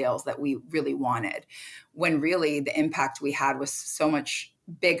garnish the sales that we really wanted. When really the impact we had was so much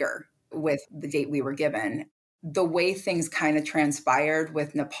bigger with the date we were given. The way things kind of transpired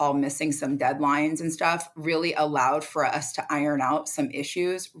with Nepal missing some deadlines and stuff really allowed for us to iron out some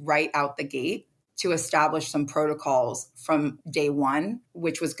issues right out the gate to establish some protocols from day one,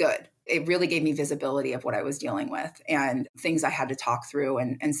 which was good. It really gave me visibility of what I was dealing with and things I had to talk through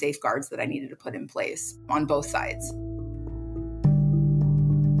and safeguards that I needed to put in place on both sides.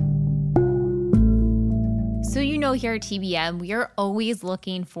 So here at TBM, we are always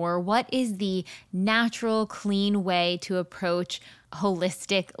looking for what is the natural, clean way to approach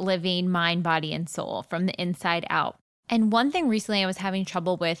holistic living, mind, body, and soul from the inside out. And one thing recently I was having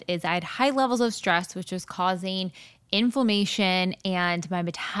trouble with is I had high levels of stress, which was causing inflammation, and my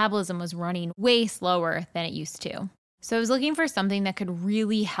metabolism was running way slower than it used to. So I was looking for something that could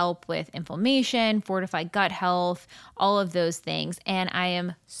really help with inflammation, fortify gut health, all of those things. And I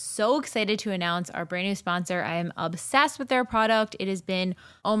am so excited to announce our brand new sponsor. I am obsessed with their product. It has been,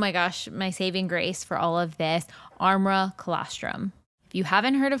 oh my gosh, my saving grace for all of this, Armra Colostrum. If you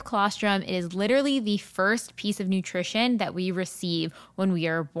haven't heard of colostrum, it is literally the first piece of nutrition that we receive when we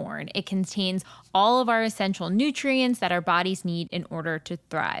are born. It contains all of our essential nutrients that our bodies need in order to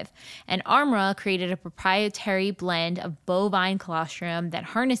thrive. And Armra created a proprietary blend of bovine colostrum that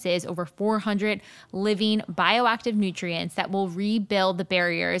harnesses over 400 living bioactive nutrients that will rebuild the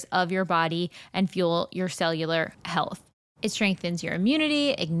barriers of your body and fuel your cellular health. It strengthens your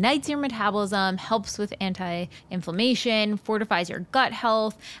immunity, ignites your metabolism, helps with anti-inflammation, fortifies your gut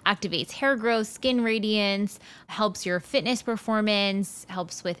health, activates hair growth, skin radiance, helps your fitness performance,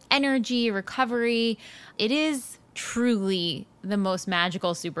 helps with energy, recovery. It is truly the most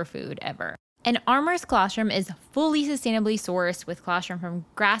magical superfood ever. And Armour's colostrum is fully sustainably sourced with colostrum from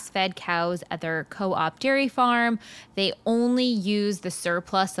grass-fed cows at their co-op dairy farm. They only use the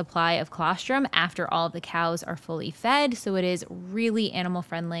surplus supply of colostrum after all of the cows are fully fed, so it is really animal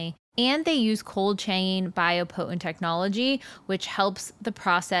friendly. And they use cold chain biopotent technology, which helps the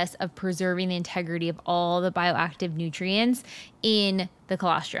process of preserving the integrity of all the bioactive nutrients in the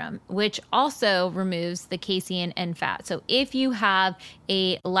colostrum, which also removes the casein and fat. So if you have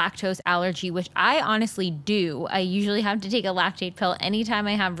a lactose allergy, which I honestly do, I usually have to take a lactate pill anytime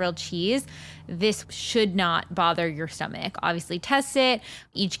I have real cheese. This should not bother your stomach. Obviously test it.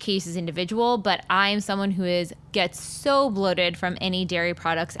 Each case is individual, but I am someone who gets so bloated from any dairy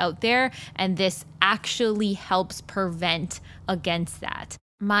products out there, and this actually helps prevent against that.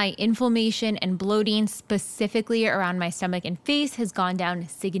 My inflammation and bloating, specifically around my stomach and face, has gone down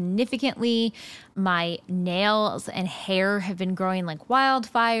significantly. My nails and hair have been growing like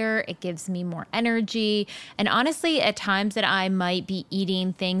wildfire. It gives me more energy. And honestly, at times that I might be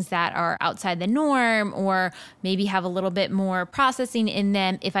eating things that are outside the norm or maybe have a little bit more processing in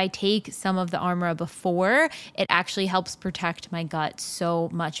them, if I take some of the Armour before, it actually helps protect my gut so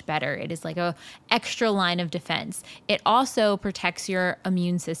much better. It is like a extra line of defense. It also protects your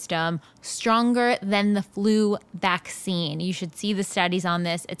immune system stronger than the flu vaccine. You should see the studies on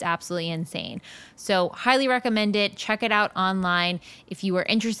this. It's absolutely insane. So highly recommend it. Check it out online. If you are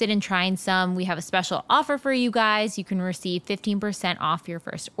interested in trying some, we have a special offer for you guys. You can receive 15% off your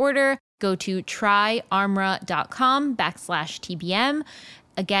first order. Go to tryarmra.com/TBM.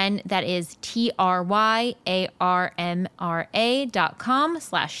 Again, that is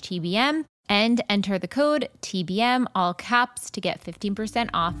tryarmra.com/TBM. And enter the code TBM, all caps, to get 15%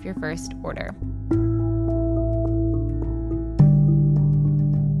 off your first order.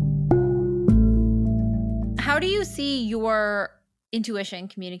 How do you see your intuition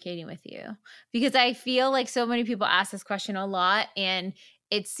communicating with you? Because I feel like so many people ask this question a lot, and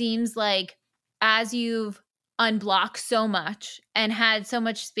it seems like as you've unblocked so much and had so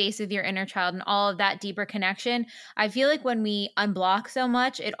much space with your inner child and all of that deeper connection, I feel like when we unblock so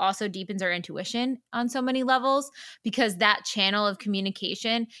much, it also deepens our intuition on so many levels, because that channel of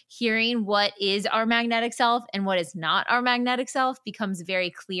communication, hearing what is our magnetic self and what is not our magnetic self, becomes very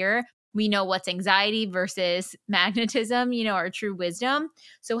clear. We know what's anxiety versus magnetism, our true wisdom.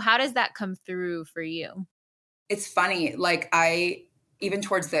 So how does that come through for you? It's funny. Even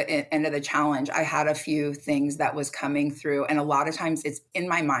towards the end of the challenge, I had a few things that was coming through, and a lot of times it's in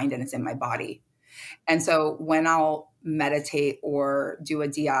my mind and it's in my body. And so when I'll meditate or do a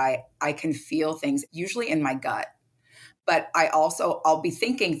DI, I can feel things usually in my gut. But I'll be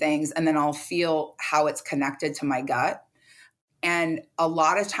thinking things and then I'll feel how it's connected to my gut. And a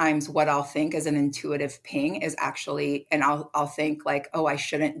lot of times what I'll think as an intuitive ping is actually, and I'll think like, oh, I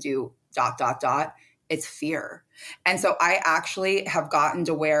shouldn't do ... It's fear. And so I actually have gotten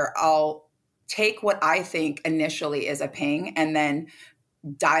to where I'll take what I think initially is a ping and then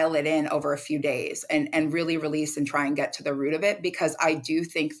dial it in over a few days and really release and try and get to the root of it, because I do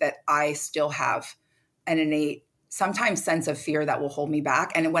think that I still have an innate, sometimes sense of fear that will hold me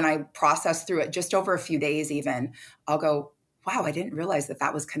back. And when I process through it just over a few days, even, I'll go, wow, I didn't realize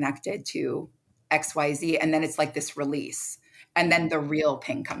that was connected to XYZ. And then it's like this release. And then the real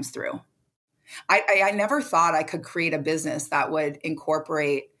ping comes through. I never thought I could create a business that would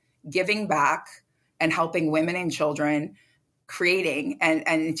incorporate giving back and helping women and children, creating and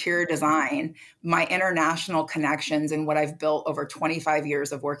interior design, my international connections and what I've built over 25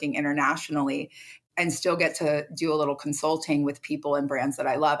 years of working internationally, and still get to do a little consulting with people and brands that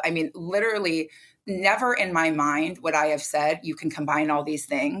I love. I mean, literally never in my mind would I have said you can combine all these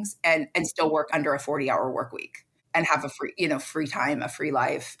things and still work under a 40-hour work week and have a free time, a free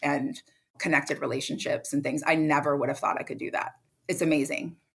life, and connected relationships and things. I never would have thought I could do that. It's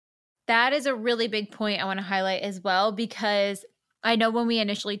amazing. That is a really big point I want to highlight as well, because I know when we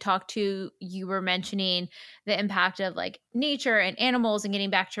initially talked you were mentioning the impact of like nature and animals and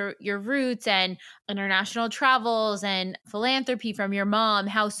getting back to your roots and international travels and philanthropy from your mom,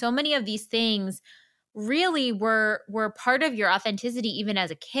 how so many of these things really were part of your authenticity even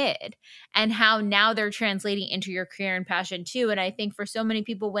as a kid, and how now they're translating into your career and passion too. And I think for so many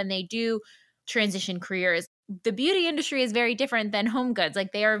people, when they do transition careers, the beauty industry is very different than home goods.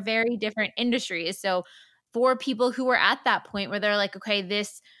 Like, they are very different industries. So for people who are at that point where they're like, okay,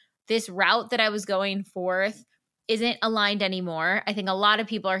 this route that I was going forth isn't aligned anymore. I think a lot of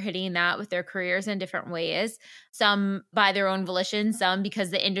people are hitting that with their careers in different ways. Some by their own volition, some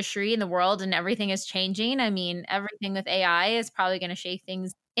because the industry and the world and everything is changing. I mean, everything with AI is probably going to shake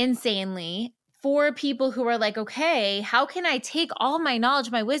things insanely. For people who are like, okay, how can I take all my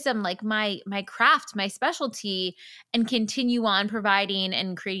knowledge, my wisdom, like my craft, my specialty, and continue on providing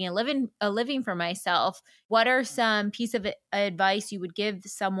and creating a living for myself? What are some piece of advice you would give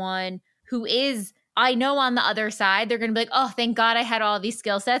someone who is, I know on the other side, they're going to be like, oh, thank God I had all these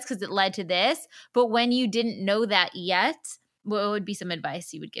skill sets because it led to this. But when you didn't know that yet, what would be some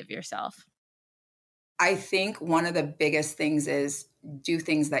advice you would give yourself? I think one of the biggest things is do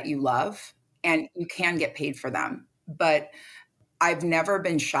things that you love, and you can get paid for them. But I've never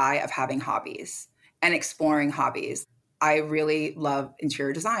been shy of having hobbies and exploring hobbies. I really love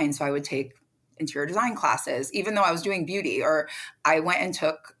interior design. So I would take interior design classes, even though I was doing beauty, or I went and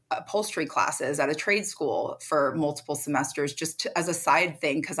took upholstery classes at a trade school for multiple semesters as a side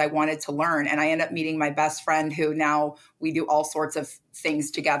thing because I wanted to learn. And I ended up meeting my best friend who now we do all sorts of things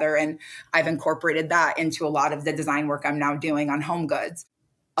together. And I've incorporated that into a lot of the design work I'm now doing on home goods.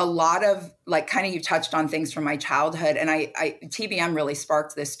 A lot of like kind of you touched on things from my childhood, and I TBM really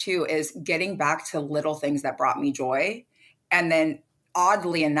sparked this too, is getting back to little things that brought me joy. And then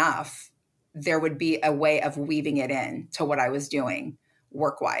oddly enough, there would be a way of weaving it in to what I was doing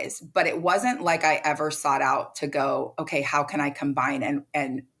work-wise. But it wasn't like I ever sought out to go, okay, how can I combine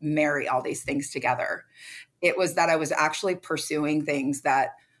and marry all these things together? It was that I was actually pursuing things that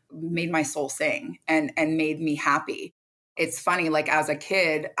made my soul sing and made me happy. It's funny, like as a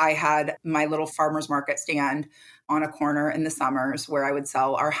kid, I had my little farmer's market stand on a corner in the summers where I would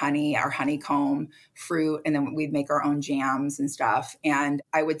sell our honey, our honeycomb, fruit, and then we'd make our own jams and stuff. And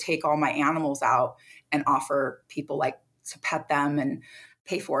I would take all my animals out and offer people like to pet them and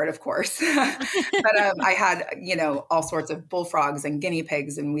pay for it, of course. But I had, all sorts of bullfrogs and guinea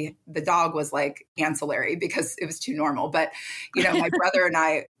pigs, and the dog was like ancillary because it was too normal. But, my brother and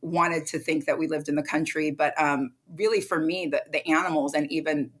I wanted to think that we lived in the country. But really for me, the animals and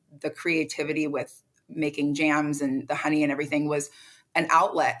even the creativity with making jams and the honey and everything was an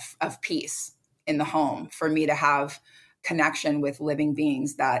outlet of peace in the home for me to have connection with living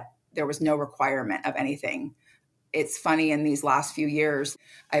beings that there was no requirement of anything. It's funny, in these last few years,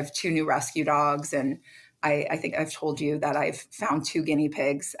 I have 2 new rescue dogs, and I think I've told you that I've found 2 guinea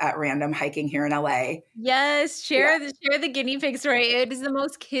pigs at random hiking here in LA. Yes, share the guinea pig story. It is the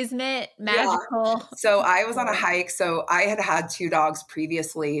most kismet, magical. Yeah. So I was on a hike. So I had 2 dogs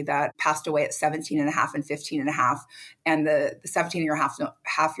previously that passed away at 17 and a half and 15 and a half, and the 17 and a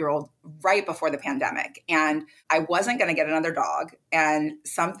half year old right before the pandemic. And I wasn't going to get another dog. And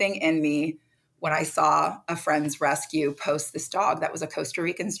something in me, when I saw a friend's rescue post this dog that was a Costa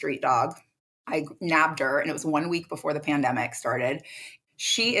Rican street dog, I nabbed her, and it was 1 week before the pandemic started.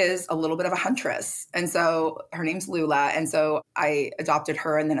 She is a little bit of a huntress. And so her name's Lula. And so I adopted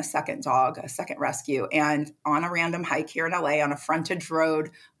her and then a second dog, a second rescue. And on a random hike here in LA on a frontage road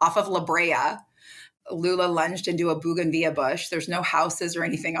off of La Brea, Lula lunged into a bougainvillea bush. There's no houses or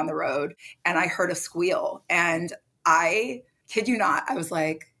anything on the road. And I heard a squeal. And I kid you not, I was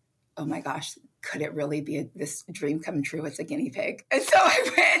like, oh my gosh, could it really be this dream come true? It's a guinea pig. And so I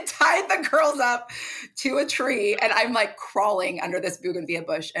went and tied the girls up to a tree, and I'm like crawling under this bougainvillea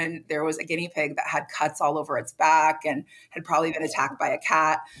bush. And there was a guinea pig that had cuts all over its back and had probably been attacked by a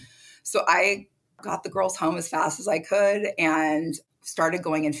cat. So I got the girls home as fast as I could and started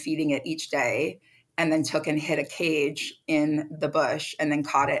going and feeding it each day, and then took and hid a cage in the bush and then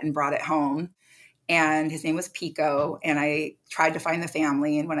caught it and brought it home. And his name was Pico. And I tried to find the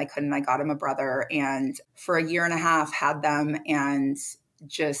family. And when I couldn't, I got him a brother. And for a year and a half, had them. And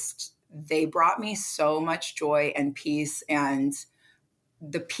just, they brought me so much joy and peace. And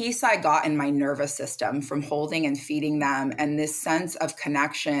the peace I got in my nervous system from holding and feeding them, and this sense of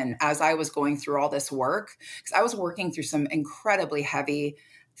connection as I was going through all this work, because I was working through some incredibly heavy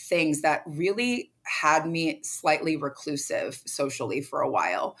things that really had me slightly reclusive socially for a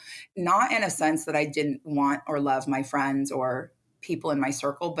while. Not in a sense that I didn't want or love my friends or people in my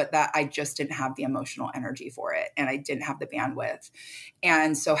circle, but that I just didn't have the emotional energy for it. And I didn't have the bandwidth.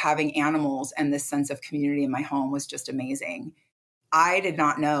 And so having animals and this sense of community in my home was just amazing. I did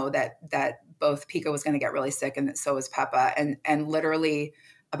not know that both Pico was going to get really sick, and so was Peppa. And literally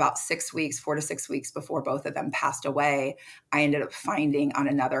about 4 to 6 weeks before both of them passed away, I ended up finding on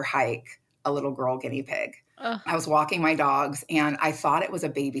another hike a little girl guinea pig. I was walking my dogs, and I thought it was a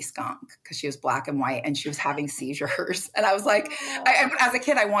baby skunk because she was black and white and she was having seizures. And I was like, as a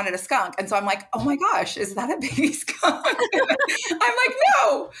kid, I wanted a skunk. And so I'm like, oh my gosh, is that a baby skunk? I'm like,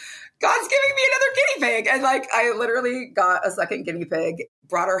 no. God's giving me another guinea pig. And like, I literally got a second guinea pig,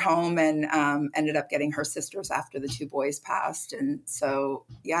 brought her home, and ended up getting her sisters after the two boys passed. And so,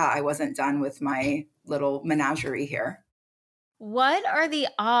 yeah, I wasn't done with my little menagerie here. What are the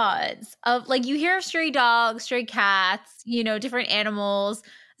odds of, like, you hear of stray dogs, stray cats, different animals.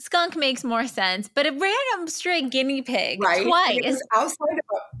 Skunk makes more sense, but a random stray guinea pig Right. twice. And it was outside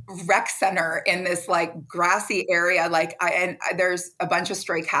of a rec center in this like grassy area. There's a bunch of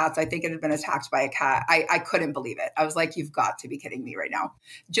stray cats. I think it had been attacked by a cat. I couldn't believe it. I was like, you've got to be kidding me right now.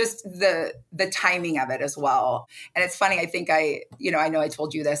 Just the timing of it as well. And it's funny. I think I know I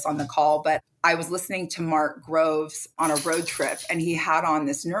told you this on the call, but I was listening to Mark Groves on a road trip, and he had on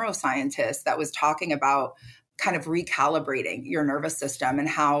this neuroscientist that was talking about kind of recalibrating your nervous system and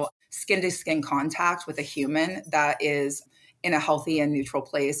how skin to skin contact with a human that is in a healthy and neutral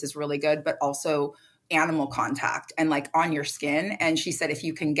place is really good, but also animal contact and like on your skin. And she said, if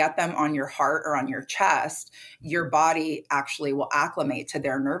you can get them on your heart or on your chest, your body actually will acclimate to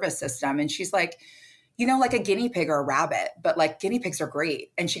their nervous system. And she's like, like a guinea pig or a rabbit, but like guinea pigs are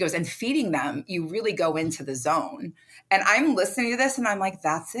great. And she goes, and feeding them, you really go into the zone. And I'm listening to this and I'm like,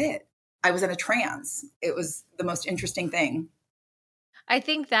 that's it. I was in a trance. It was the most interesting thing. I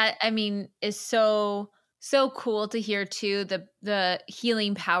think that, is so cool to hear too, the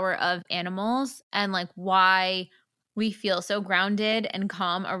healing power of animals and like why we feel so grounded and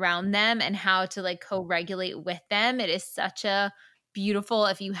calm around them and how to like co-regulate with them. It is such a beautiful,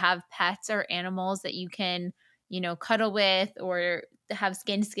 if you have pets or animals that you can, cuddle with or have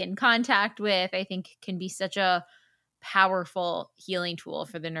skin to skin contact with, I think can be such a powerful healing tool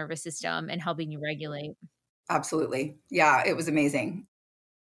for the nervous system and helping you regulate. Absolutely. Yeah, it was amazing.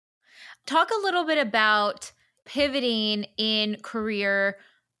 Talk a little bit about pivoting in career,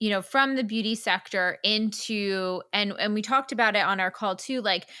 from the beauty sector into, and we talked about it on our call too,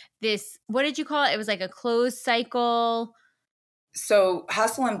 like this, what did you call it? It was like a closed cycle. So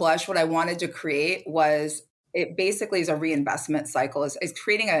Hustle and Blush, what I wanted to create was, it basically is a reinvestment cycle, is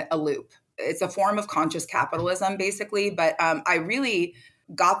creating a loop. It's a form of conscious capitalism, basically. But I really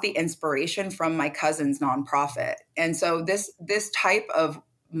got the inspiration from my cousin's nonprofit. And so this type of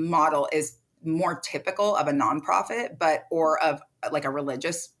model is more typical of a nonprofit, or of like a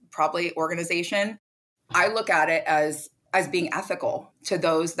religious probably organization. I look at it as being ethical to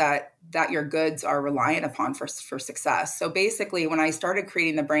those that your goods are reliant upon for success. So basically, when I started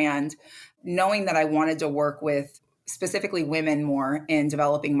creating the brand, knowing that I wanted to work with specifically women more in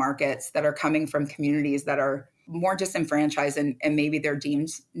developing markets that are coming from communities that are more disenfranchised and maybe they're deemed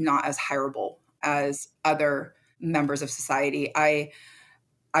not as hireable as other members of society, I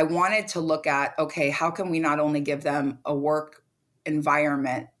wanted to look at, okay, how can we not only give them a work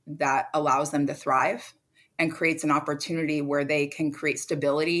environment that allows them to thrive and creates an opportunity where they can create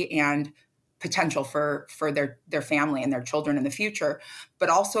stability and potential for their family and their children in the future, but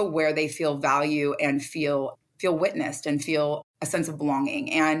also where they feel value and feel witnessed and feel a sense of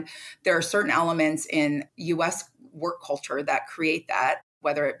belonging. And there are certain elements in US work culture that create that,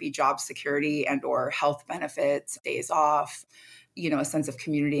 whether it be job security and or health benefits, days off, a sense of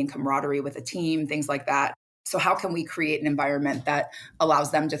community and camaraderie with a team, things like that. So how can we create an environment that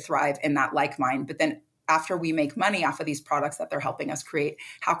allows them to thrive in that like mind? But then after we make money off of these products that they're helping us create,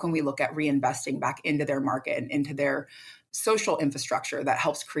 how can we look at reinvesting back into their market and into their social infrastructure that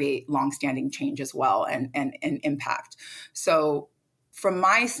helps create longstanding change as well and impact? So from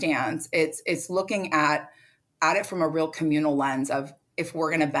my stance, it's looking at it from a real communal lens of, if we're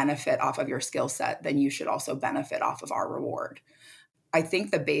going to benefit off of your skill set, then you should also benefit off of our reward. I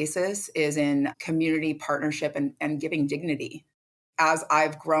think the basis is in community partnership and giving dignity. As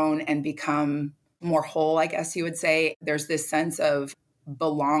I've grown and become more whole, I guess you would say, there's this sense of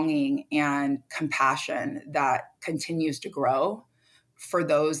belonging and compassion that continues to grow for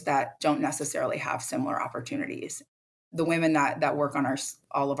those that don't necessarily have similar opportunities. The women that work on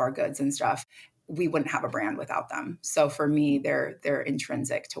all of our goods and stuff, we wouldn't have a brand without them. So for me, they're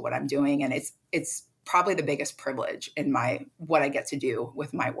intrinsic to what I'm doing. And it's probably the biggest privilege in what I get to do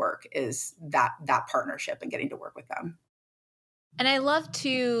with my work is that partnership and getting to work with them. And I love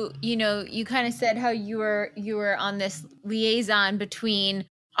to, you kind of said how you were on this liaison between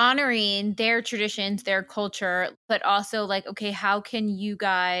honoring their traditions, their culture, but also like, okay, how can you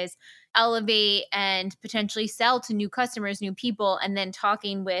guys elevate and potentially sell to new customers, new people, and then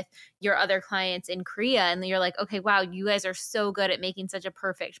talking with your other clients in Korea. And you're like, okay, wow, you guys are so good at making such a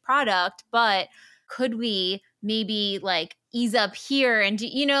perfect product, but could we maybe like ease up here? And,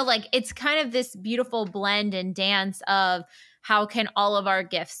 like it's kind of this beautiful blend and dance of how can all of our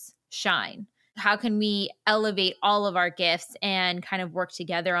gifts shine? How can we elevate all of our gifts and kind of work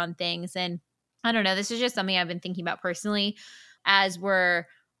together on things? And I don't know, this is just something I've been thinking about personally as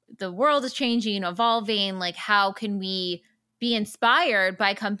the world is changing, evolving. Like, how can we be inspired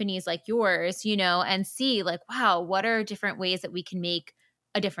by companies like yours, and see like, wow, what are different ways that we can make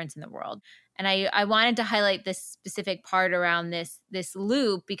a difference in the world? And I wanted to highlight this specific part around this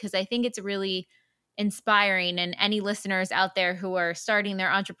loop because I think it's really inspiring. And any listeners out there who are starting their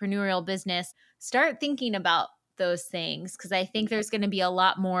entrepreneurial business, start thinking about those things, because I think there's going to be a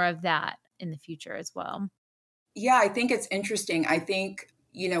lot more of that in the future as well. Yeah, I think it's interesting. I think,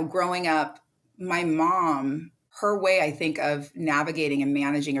 growing up, my mom, her way, I think, of navigating and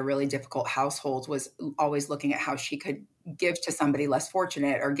managing a really difficult household was always looking at how she could give to somebody less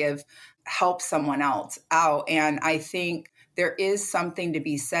fortunate or help someone else out. And I think there is something to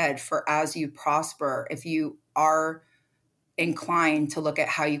be said for, as you prosper, if you are inclined to look at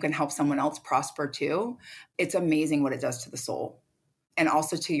how you can help someone else prosper too, it's amazing what it does to the soul and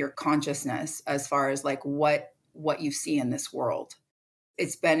also to your consciousness as far as like what you see in this world.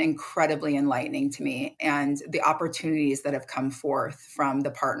 It's been incredibly enlightening to me, and the opportunities that have come forth from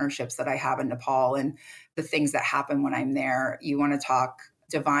the partnerships that I have in Nepal and the things that happen when I'm there. You want to talk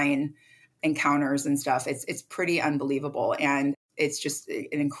divine encounters and stuff. It's pretty unbelievable. And it's just an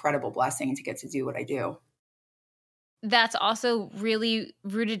incredible blessing to get to do what I do. That's also really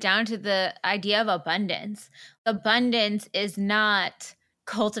rooted down to the idea of abundance. Abundance is not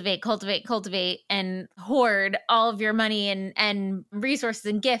cultivate and hoard all of your money and resources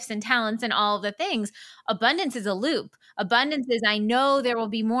and gifts and talents and all of the things. Abundance is a loop. Abundance is, I know there will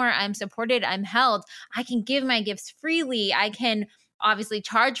be more. I'm supported. I'm held. I can give my gifts freely. I can obviously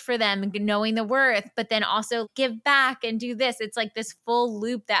charge for them, knowing the worth, but then also give back and do this. It's like this full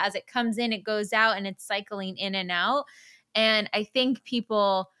loop that as it comes in, it goes out, and it's cycling in and out. And I think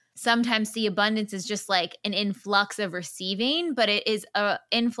people sometimes see abundance as just like an influx of receiving, but it is an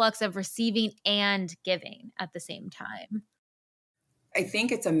influx of receiving and giving at the same time. I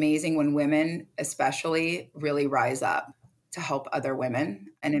think it's amazing when women especially really rise up to help other women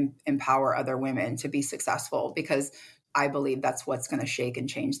and empower other women to be successful, because I believe that's what's going to shake and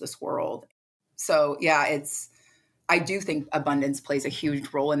change this world. So yeah, I do think abundance plays a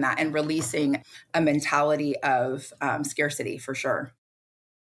huge role in that, and releasing a mentality of scarcity for sure.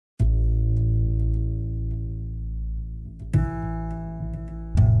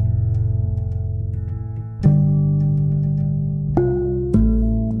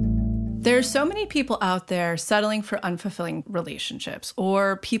 There's so many people out there settling for unfulfilling relationships,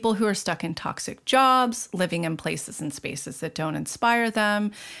 or people who are stuck in toxic jobs, living in places and spaces that don't inspire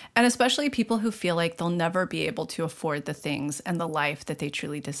them, and especially people who feel like they'll never be able to afford the things and the life that they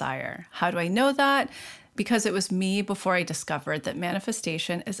truly desire. How do I know that? Because it was me before I discovered that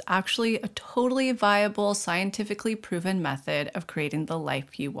manifestation is actually a totally viable, scientifically proven method of creating the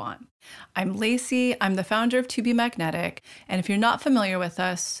life you want. I'm Lacey, I'm the founder of To Be Magnetic, and if you're not familiar with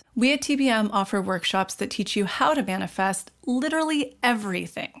us, we at TBM offer workshops that teach you how to manifest literally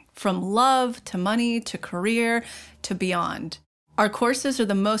everything, from love to money to career to beyond. Our courses are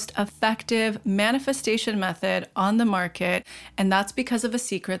the most effective manifestation method on the market, and that's because of a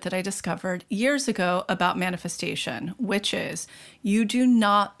secret that I discovered years ago about manifestation, which is you do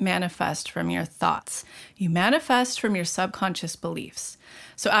not manifest from your thoughts. You manifest from your subconscious beliefs.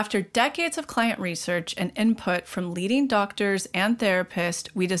 So after decades of client research and input from leading doctors and therapists,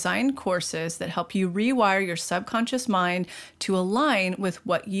 we designed courses that help you rewire your subconscious mind to align with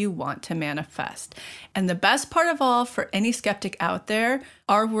what you want to manifest. And the best part of all, for any skeptic out there,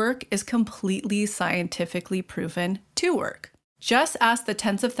 our work is completely scientifically proven to work. Just ask the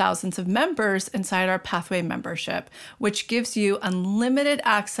tens of thousands of members inside our Pathway membership, which gives you unlimited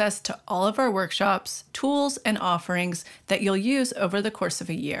access to all of our workshops, tools, and offerings that you'll use over the course of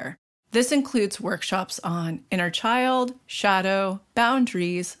a year. This includes workshops on inner child, shadow,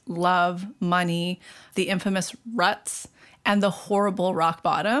 boundaries, love, money, the infamous ruts, and the horrible rock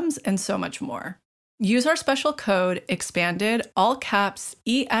bottoms, and so much more. Use our special code EXPANDED, all caps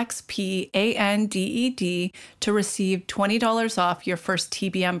EXPANDED, to receive $20 off your first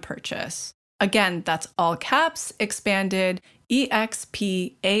TBM purchase. Again, that's all caps EXPANDED,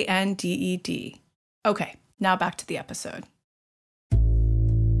 EXPANDED. Okay, now back to the episode.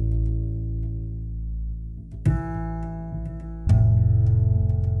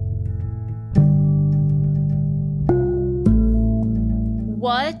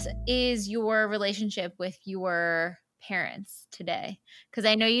 What is your relationship with your parents today? Because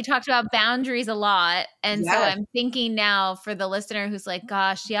I know you talked about boundaries a lot. And so I'm thinking now for the listener who's like,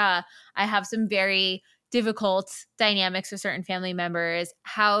 gosh, yeah, I have some very difficult dynamics with certain family members.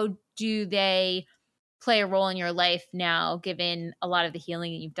 How do they play a role in your life now, given a lot of the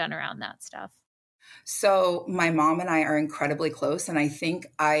healing that you've done around that stuff? So my mom and I are incredibly close. And I think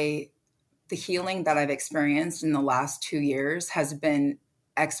the healing that I've experienced in the last 2 years has been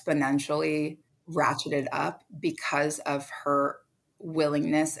exponentially ratcheted up because of her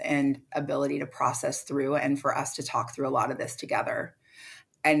willingness and ability to process through and for us to talk through a lot of this together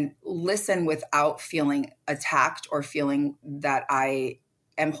and listen without feeling attacked or feeling that I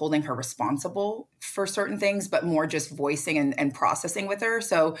am holding her responsible for certain things, but more just voicing and processing with her.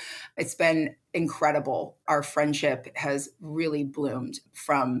 So it's been incredible. Our friendship has really bloomed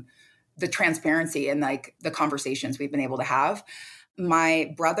from the transparency and like the conversations we've been able to have.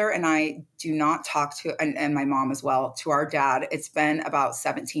 My brother and I do not talk to, and my mom as well, to our dad. It's been about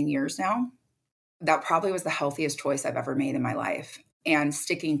 17 years now. That probably was the healthiest choice I've ever made in my life. And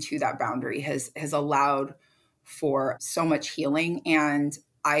sticking to that boundary has allowed for so much healing. And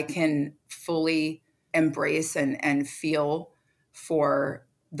I can fully embrace and feel for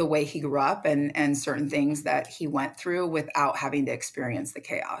the way he grew up and certain things that he went through without having to experience the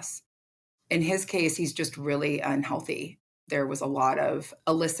chaos. In his case, he's just really unhealthy. There was a lot of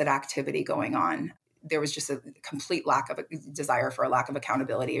illicit activity going on. There was just a complete lack of a desire for a lack of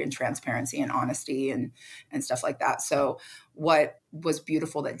accountability and transparency and honesty and stuff like that. So what was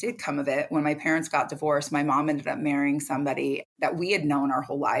beautiful that did come of it, when my parents got divorced, my mom ended up marrying somebody that we had known our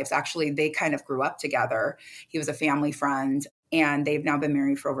whole lives. Actually, they kind of grew up together. He was a family friend, and they've now been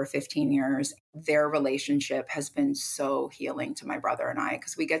married for over 15 years. Their relationship has been so healing to my brother and I,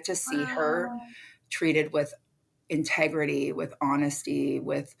 because we get to see her treated with integrity, with honesty,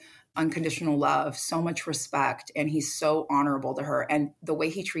 with unconditional love, so much respect. And he's so honorable to her. And the way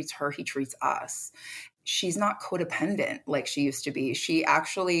he treats her, he treats us. She's not codependent like she used to be. She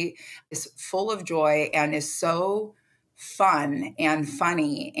actually is full of joy and is so fun and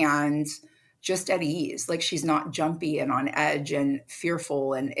funny and just at ease. Like she's not jumpy and on edge and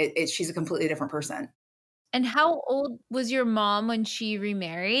fearful. And she's a completely different person. And how old was your mom when she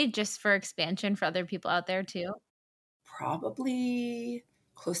remarried, just for expansion for other people out there too? Probably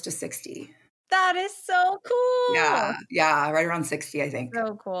close to 60. That is so cool. Yeah, right around 60, I think.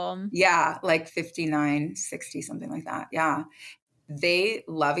 So cool. Yeah, like 59, 60, something like that. Yeah. They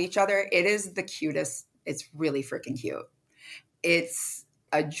love each other. It is the cutest. It's really freaking cute. It's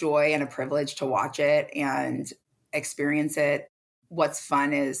a joy and a privilege to watch it and experience it. What's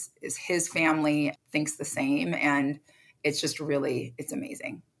fun is his family thinks the same, and it's just really, it's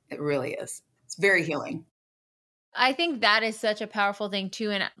amazing. It really is. It's very healing. I think that is such a powerful thing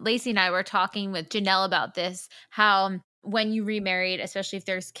too. And Lacey and I were talking with Janelle about this, how when you remarried, especially if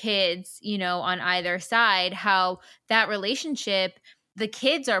there's kids, on either side, how that relationship, the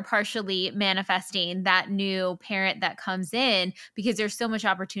kids are partially manifesting that new parent that comes in, because there's so much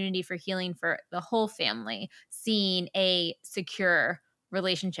opportunity for healing for the whole family, seeing a secure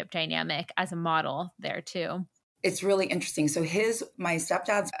relationship dynamic as a model there too. It's really interesting. So my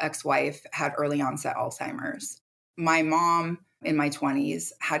stepdad's ex-wife had early onset Alzheimer's. My mom in my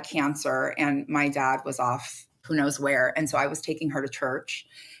 20s had cancer, and my dad was off who knows where. And so I was taking her to church,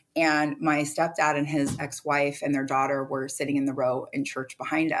 and my stepdad and his ex-wife and their daughter were sitting in the row in church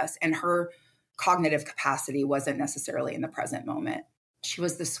behind us. And her cognitive capacity wasn't necessarily in the present moment. She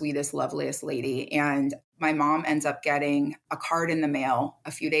was the sweetest, loveliest lady. And my mom ends up getting a card in the mail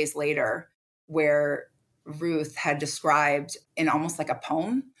a few days later where Ruth had described in almost like a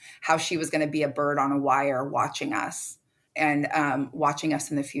poem how she was going to be a bird on a wire watching us and watching us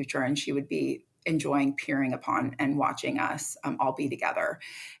in the future. And she would be enjoying peering upon and watching us all be together.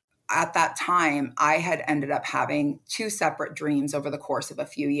 At that time, I had ended up having two separate dreams over the course of a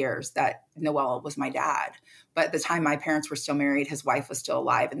few years that Noel was my dad. But at the time my parents were still married, his wife was still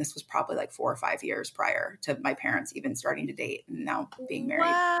alive. And this was probably like 4 or 5 years prior to my parents even starting to date and now being married.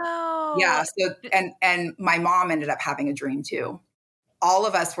 Wow. Yeah. So, and my mom ended up having a dream too. All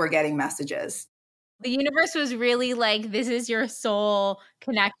of us were getting messages. The universe was really like, this is your soul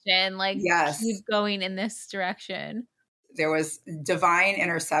connection. Like, yes, keep going in this direction. There was divine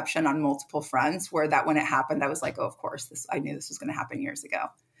interception on multiple fronts where that when it happened, I was like, oh, of course, I knew this was going to happen years ago.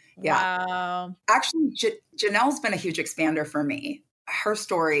 Yeah. Wow. Actually, Janelle's been a huge expander for me. Her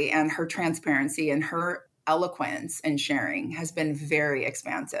story and her transparency and her eloquence and sharing has been very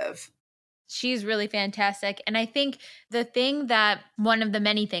expansive. She's really fantastic. And I think the thing that one of the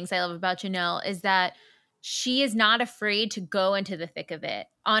many things I love about Janelle is that she is not afraid to go into the thick of it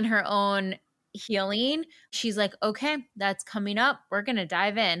on her own healing. She's like, okay, that's coming up. We're going to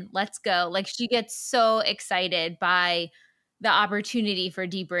dive in. Let's go. Like she gets so excited by the opportunity for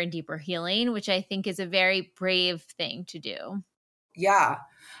deeper and deeper healing, which I think is a very brave thing to do. Yeah.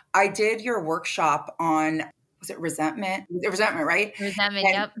 I did your workshop on, was it resentment? Resentment, right? Resentment,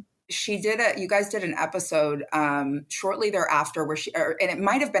 And yep. you guys did an episode shortly thereafter where and it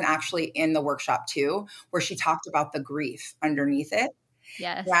might have been actually in the workshop too, where she talked about the grief underneath it.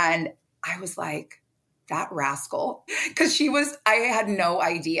 Yes. And I was like, that rascal. Because I had no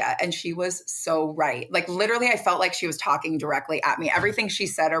idea. And she was so right. Like literally, I felt like she was talking directly at me. Everything she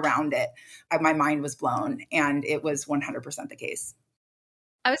said around it, my mind was blown. And it was 100% the case.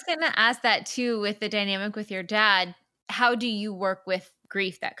 I was going to ask that too with the dynamic with your dad. How do you work with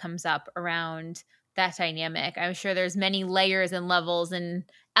grief that comes up around that dynamic? I'm sure there's many layers and levels and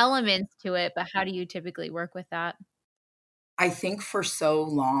elements to it, but how do you typically work with that? I think for so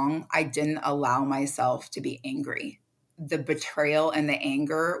long, I didn't allow myself to be angry. The betrayal and the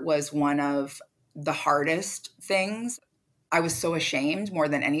anger was one of the hardest things. I was so ashamed more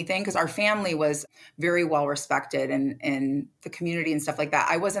than anything because our family was very well respected in the community and stuff like that.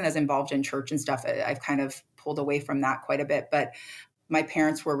 I wasn't as involved in church and stuff. I've kind of pulled away from that quite a bit, but my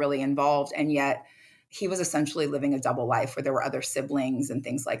parents were really involved. And yet he was essentially living a double life where there were other siblings and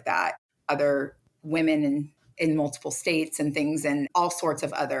things like that, other women in multiple states and things, and all sorts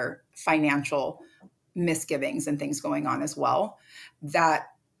of other financial misgivings and things going on as well. That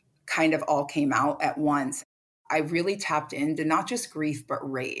kind of all came out at once. I really tapped into not just grief, but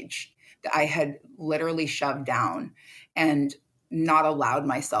rage that I had literally shoved down and not allowed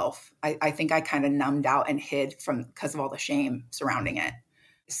myself. I think I kind of numbed out and hid because of all the shame surrounding it.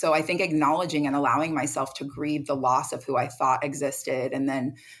 So I think acknowledging and allowing myself to grieve the loss of who I thought existed and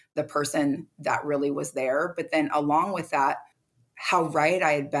then the person that really was there. But then along with that, how right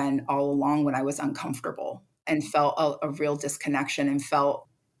I had been all along when I was uncomfortable and felt a real disconnection and felt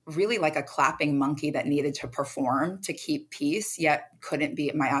really like a clapping monkey that needed to perform to keep peace, yet couldn't be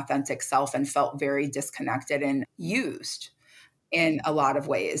my authentic self and felt very disconnected and used in a lot of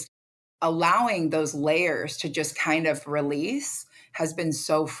ways. Allowing those layers to just kind of release has been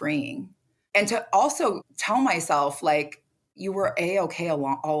so freeing. And to also tell myself, like, you were A-okay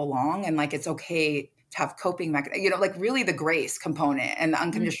all along, and like, it's okay to have coping mechanisms, like really the grace component and the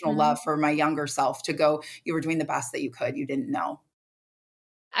unconditional love for my younger self to go, you were doing the best that you could. You didn't know.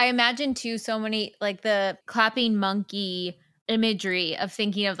 I imagine too so many like the clapping monkey imagery of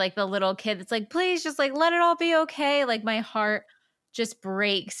thinking of like the little kid that's like, please just like let it all be okay. Like my heart just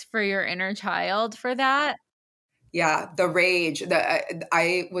breaks for your inner child for that. Yeah, the rage.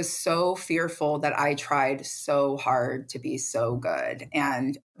 I was so fearful that I tried so hard to be so good.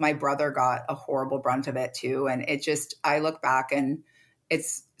 And my brother got a horrible brunt of it too. And I look back and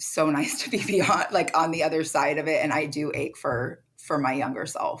it's so nice to be beyond, like on the other side of it. And I do ache for my younger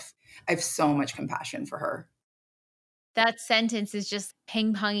self. I have so much compassion for her. That sentence is just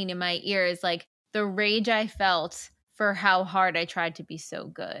ping-ponging in my ears, like the rage I felt for how hard I tried to be so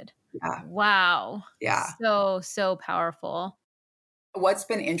good. Yeah. Wow. Yeah. So powerful. What's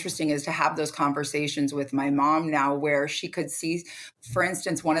been interesting is to have those conversations with my mom now where she could see, for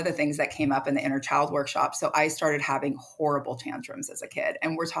instance, one of the things that came up in the inner child workshop. So I started having horrible tantrums as a kid.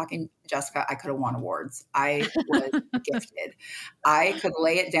 And we're talking, Jessica, I could have won awards. I was gifted. I could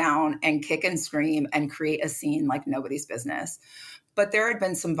lay it down and kick and scream and create a scene like nobody's business. But there had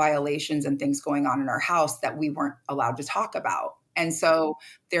been some violations and things going on in our house that we weren't allowed to talk about. And so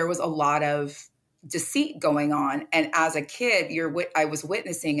there was a lot of deceit going on. And as a kid, I was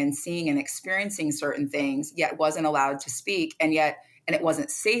witnessing and seeing and experiencing certain things, yet wasn't allowed to speak. And it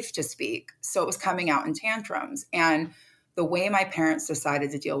wasn't safe to speak. So it was coming out in tantrums. And the way my parents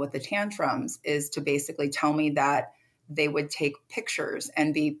decided to deal with the tantrums is to basically tell me that they would take pictures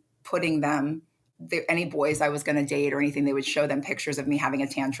and be putting them, any boys I was going to date or anything, they would show them pictures of me having a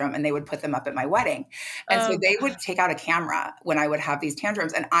tantrum and they would put them up at my wedding. And so they would take out a camera when I would have these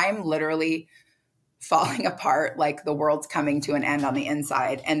tantrums. And I'm literally falling apart, like the world's coming to an end on the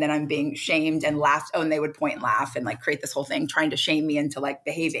inside. And then I'm being shamed and laughed. Oh, and they would point and laugh and like create this whole thing trying to shame me into like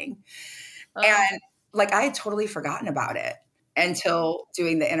behaving. And like I had totally forgotten about it until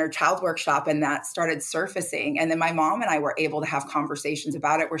doing the inner child workshop, and that started surfacing. And then my mom and I were able to have conversations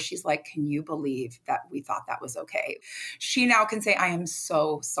about it where she's like, can you believe that we thought that was okay? She now can say, I am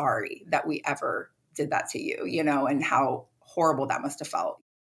so sorry that we ever did that to you, and how horrible that must have felt.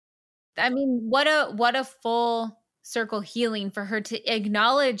 I mean, what a full circle healing for her to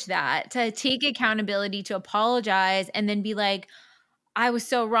acknowledge that, to take accountability, to apologize, and then be like, I was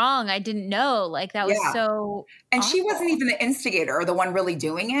so wrong. I didn't know. Like that was so And awful. she wasn't even the instigator or the one really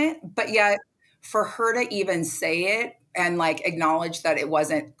doing it. But yet for her to even say it and like acknowledge that it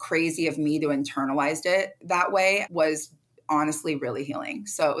wasn't crazy of me to internalize it that way was honestly really healing.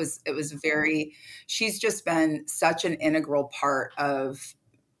 So it was very, she's just been such an integral part of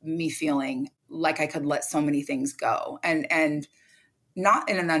me feeling like I could let so many things go, and not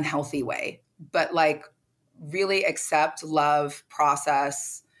in an unhealthy way, but like really accept, love,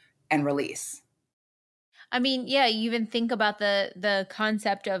 process, and release. I mean, yeah, you even think about the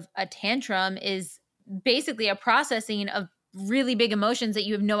concept of a tantrum is basically a processing of really big emotions that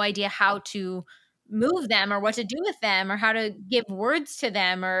you have no idea how to move them or what to do with them or how to give words to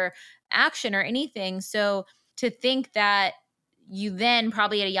them or action or anything. So to think that you then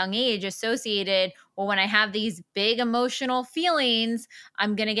probably at a young age associated, well, when I have these big emotional feelings,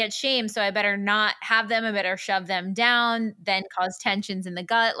 I'm going to get shamed. So I better not have them. I better shove them down, then cause tensions in the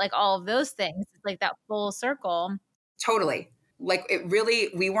gut, like all of those things. It's like that full circle. Totally. Like it really,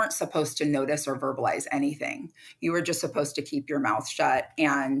 we weren't supposed to notice or verbalize anything. You were just supposed to keep your mouth shut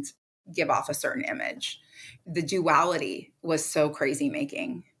and give off a certain image. The duality was so crazy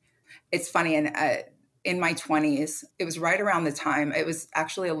making. It's funny. And in my 20s, it was right around the time, it was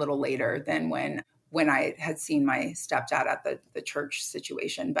actually a little later than when I had seen my stepdad at the church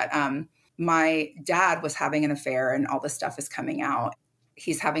situation. But my dad was having an affair and all this stuff is coming out.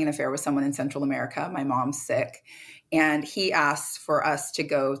 He's having an affair with someone in Central America. My mom's sick. And he asked for us to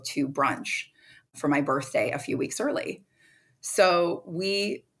go to brunch for my birthday a few weeks early. So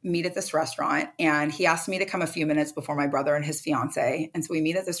we meet at this restaurant and he asked me to come a few minutes before my brother and his fiance. And so we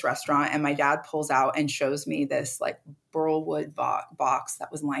meet at this restaurant and my dad pulls out and shows me this like burlwood box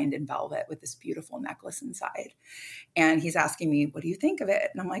that was lined in velvet with this beautiful necklace inside. And he's asking me, what do you think of it?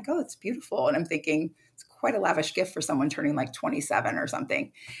 And I'm like, oh, it's beautiful. And I'm thinking it's quite a lavish gift for someone turning like 27 or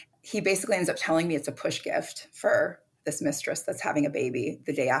something. He basically ends up telling me it's a push gift for this mistress that's having a baby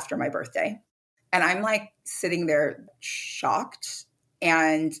the day after my birthday. And I'm like sitting there shocked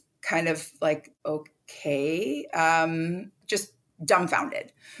and kind of like, okay, just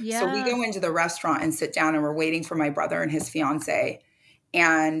dumbfounded. Yeah. So we go into the restaurant and sit down and we're waiting for my brother and his fiance.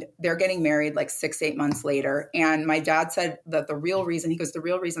 And they're getting married like 6-8 months later. And my dad said that the real reason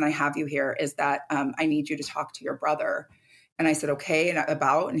I have you here is that I need you to talk to your brother. And I said, okay,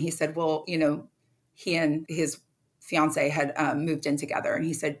 and he said, well, he and his fiance had moved in together. And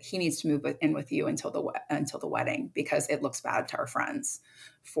he said, he needs to move in with you until the wedding because it looks bad to our friends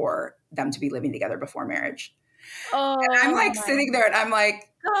for them to be living together before marriage. Oh, and I'm like sitting there and I'm like,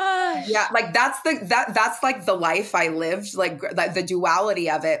 gosh. Yeah, like that's like the life I lived, like the duality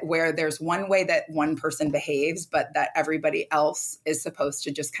of it, where there's one way that one person behaves, but that everybody else is supposed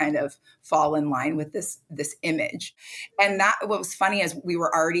to just kind of fall in line with this image. And that what was funny is we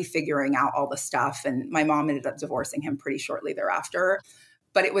were already figuring out all the stuff, and my mom ended up divorcing him pretty shortly thereafter.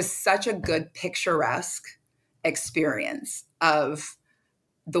 But it was such a good picturesque experience of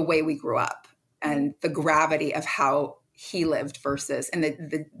the way we grew up and the gravity of how he lived versus, and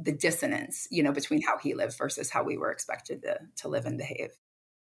the dissonance, between how he lived versus how we were expected to live and behave.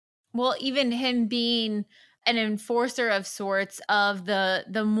 Well, even him being an enforcer of sorts of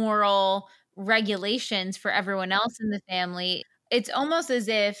the moral regulations for everyone else in the family, it's almost as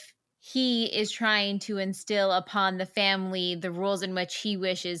if he is trying to instill upon the family the rules in which he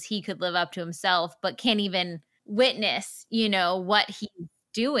wishes he could live up to himself, but can't even witness, what he's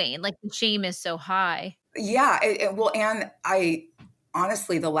doing. Like the shame is so high. Yeah. Well, and I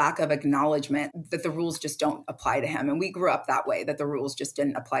honestly, the lack of acknowledgement that the rules just don't apply to him. And we grew up that way, that the rules just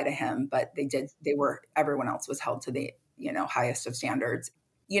didn't apply to him, but everyone else was held to the, highest of standards.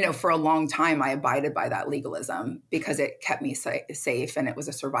 For a long time, I abided by that legalism because it kept me safe and it was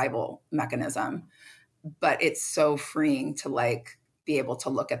a survival mechanism. But it's so freeing to like be able to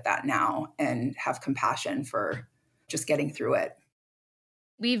look at that now and have compassion for just getting through it.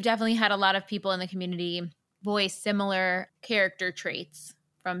 We've definitely had a lot of people in the community voice similar character traits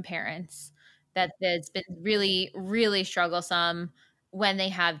from parents that's been really, really strugglesome when they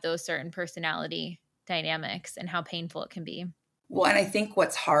have those certain personality dynamics and how painful it can be. Well, and I think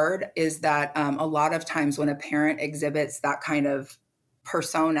what's hard is that a lot of times when a parent exhibits that kind of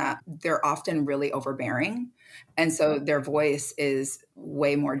persona, they're often really overbearing. And so their voice is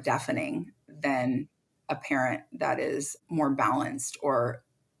way more deafening than a parent that is more balanced or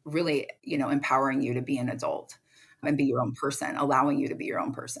really, empowering you to be an adult and be your own person, allowing you to be your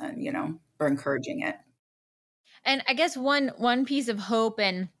own person, or encouraging it. And I guess one piece of hope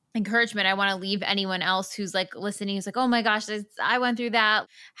and encouragement I want to leave anyone else who's like listening is like, oh my gosh, I went through that.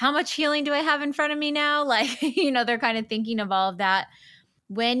 How much healing do I have in front of me now? Like, they're kind of thinking of all of that.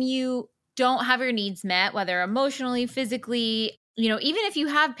 When you don't have your needs met, whether emotionally, physically, even if you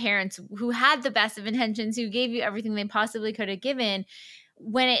have parents who had the best of intentions, who gave you everything they possibly could have given,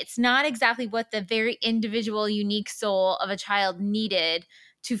 when it's not exactly what the very individual, unique soul of a child needed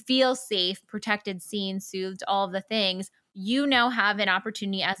to feel safe, protected, seen, soothed, all of the things, you now have an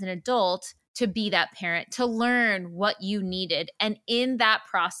opportunity as an adult to be that parent, to learn what you needed. And in that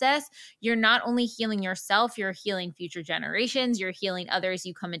process, you're not only healing yourself, you're healing future generations, you're healing others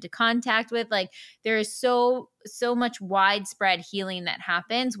you come into contact with. Like there is so much widespread healing that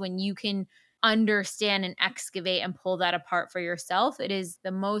happens when you can understand and excavate and pull that apart for yourself. It is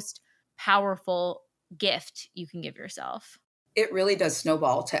the most powerful gift you can give yourself. It really does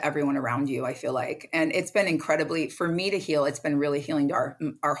snowball to everyone around you, I feel like. And it's been incredibly, for me to heal, it's been really healing to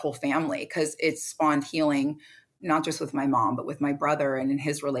our whole family, because it's spawned healing, not just with my mom, but with my brother and in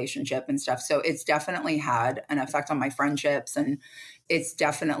his relationship and stuff. So it's definitely had an effect on my friendships, and it's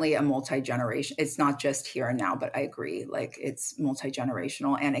definitely a multi-generation. It's not just here and now, but I agree, like it's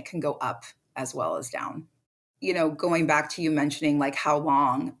multi-generational, and it can go up as well as down. You know, going back to you mentioning like how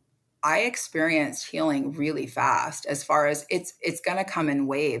long, I experienced healing really fast, as far as it's going to come in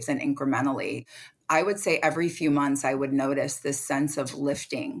waves and incrementally. I would say every few months I would notice this sense of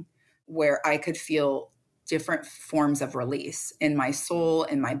lifting where I could feel different forms of release in my soul,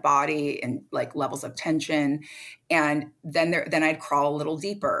 in my body, and like levels of tension. And then I'd crawl a little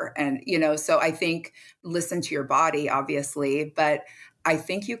deeper. And, you know, so I think listen to your body, obviously, but I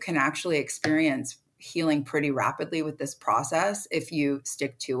think you can actually experience healing pretty rapidly with this process if you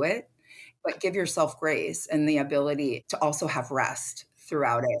stick to it, but give yourself grace and the ability to also have rest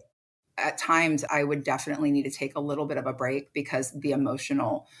throughout it. At times, I would definitely need to take a little bit of a break because the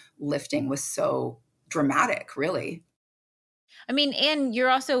emotional lifting was so dramatic, really. I mean, and you're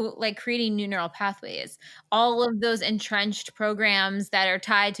also like creating new neural pathways. All of those entrenched programs that are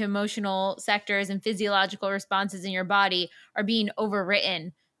tied to emotional sectors and physiological responses in your body are being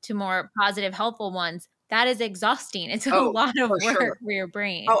overwritten to more positive, helpful ones. That is exhausting. It's a lot of work for your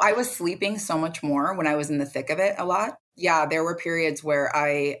brain. Oh, I was sleeping so much more when I was in the thick of it a lot. Yeah, there were periods where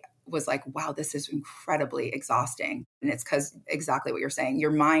I was like, wow, this is incredibly exhausting. And it's because exactly what you're saying.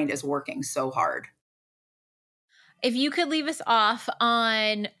 Your mind is working so hard. If you could leave us off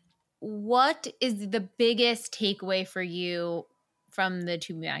on what is the biggest takeaway for you from the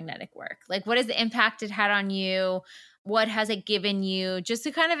To Be Magnetic work? Like, what is the impact it had on you? What has it given you? Just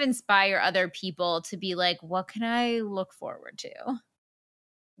to kind of inspire other people to be like, what can I look forward to?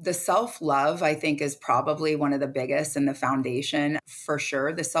 The self-love, I think, is probably one of the biggest and the foundation for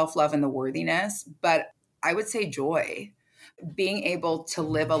sure. The self-love and the worthiness, but I would say joy. Being able to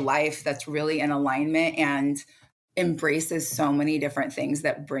live a life that's really in alignment and embraces so many different things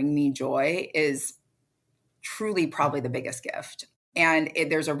that bring me joy is truly probably the biggest gift. And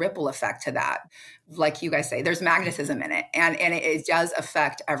there's a ripple effect to that. Like you guys say, there's magnetism in it. And it does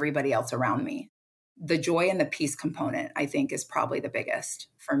affect everybody else around me. The joy and the peace component, I think, is probably the biggest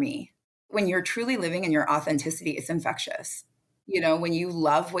for me. When you're truly living in your authenticity, it's infectious. You know, when you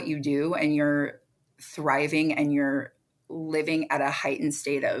love what you do and you're thriving and you're living at a heightened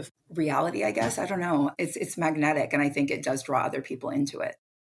state of reality, I guess. I don't know. It's magnetic. And I think it does draw other people into it.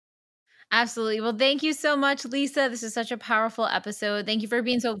 Absolutely. Well, thank you so much, Lisa. This is such a powerful episode. Thank you for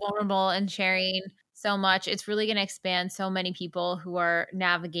being so vulnerable and sharing so much. It's really going to expand so many people who are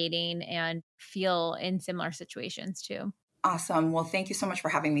navigating and feel in similar situations too. Awesome. Well, thank you so much for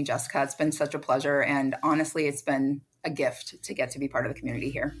having me, Jessica. It's been such a pleasure. And honestly, it's been a gift to get to be part of the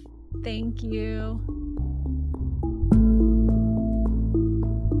community here. Thank you.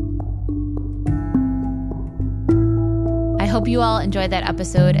 I hope you all enjoyed that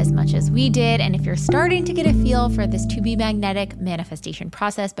episode as much as we did. And if you're starting to get a feel for this To Be Magnetic manifestation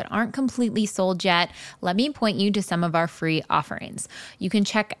process, but aren't completely sold yet, let me point you to some of our free offerings. You can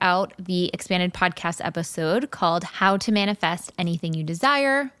check out the expanded podcast episode called How to Manifest Anything You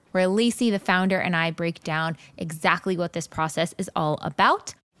Desire, where Lacey, the founder, and I break down exactly what this process is all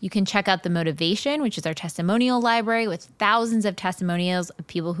about. You can check out the Motivation, which is our testimonial library with thousands of testimonials of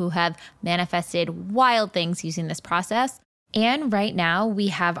people who have manifested wild things using this process. And right now we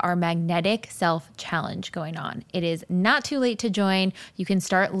have our Magnetic Self Challenge going on. It is not too late to join. You can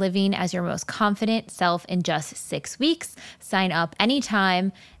start living as your most confident self in just 6 weeks. Sign up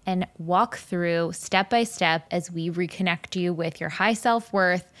anytime and walk through step by step as we reconnect you with your high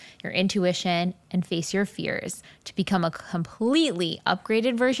self-worth, your intuition, and face your fears to become a completely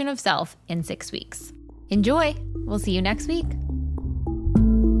upgraded version of self in 6 weeks. Enjoy. We'll see you next week.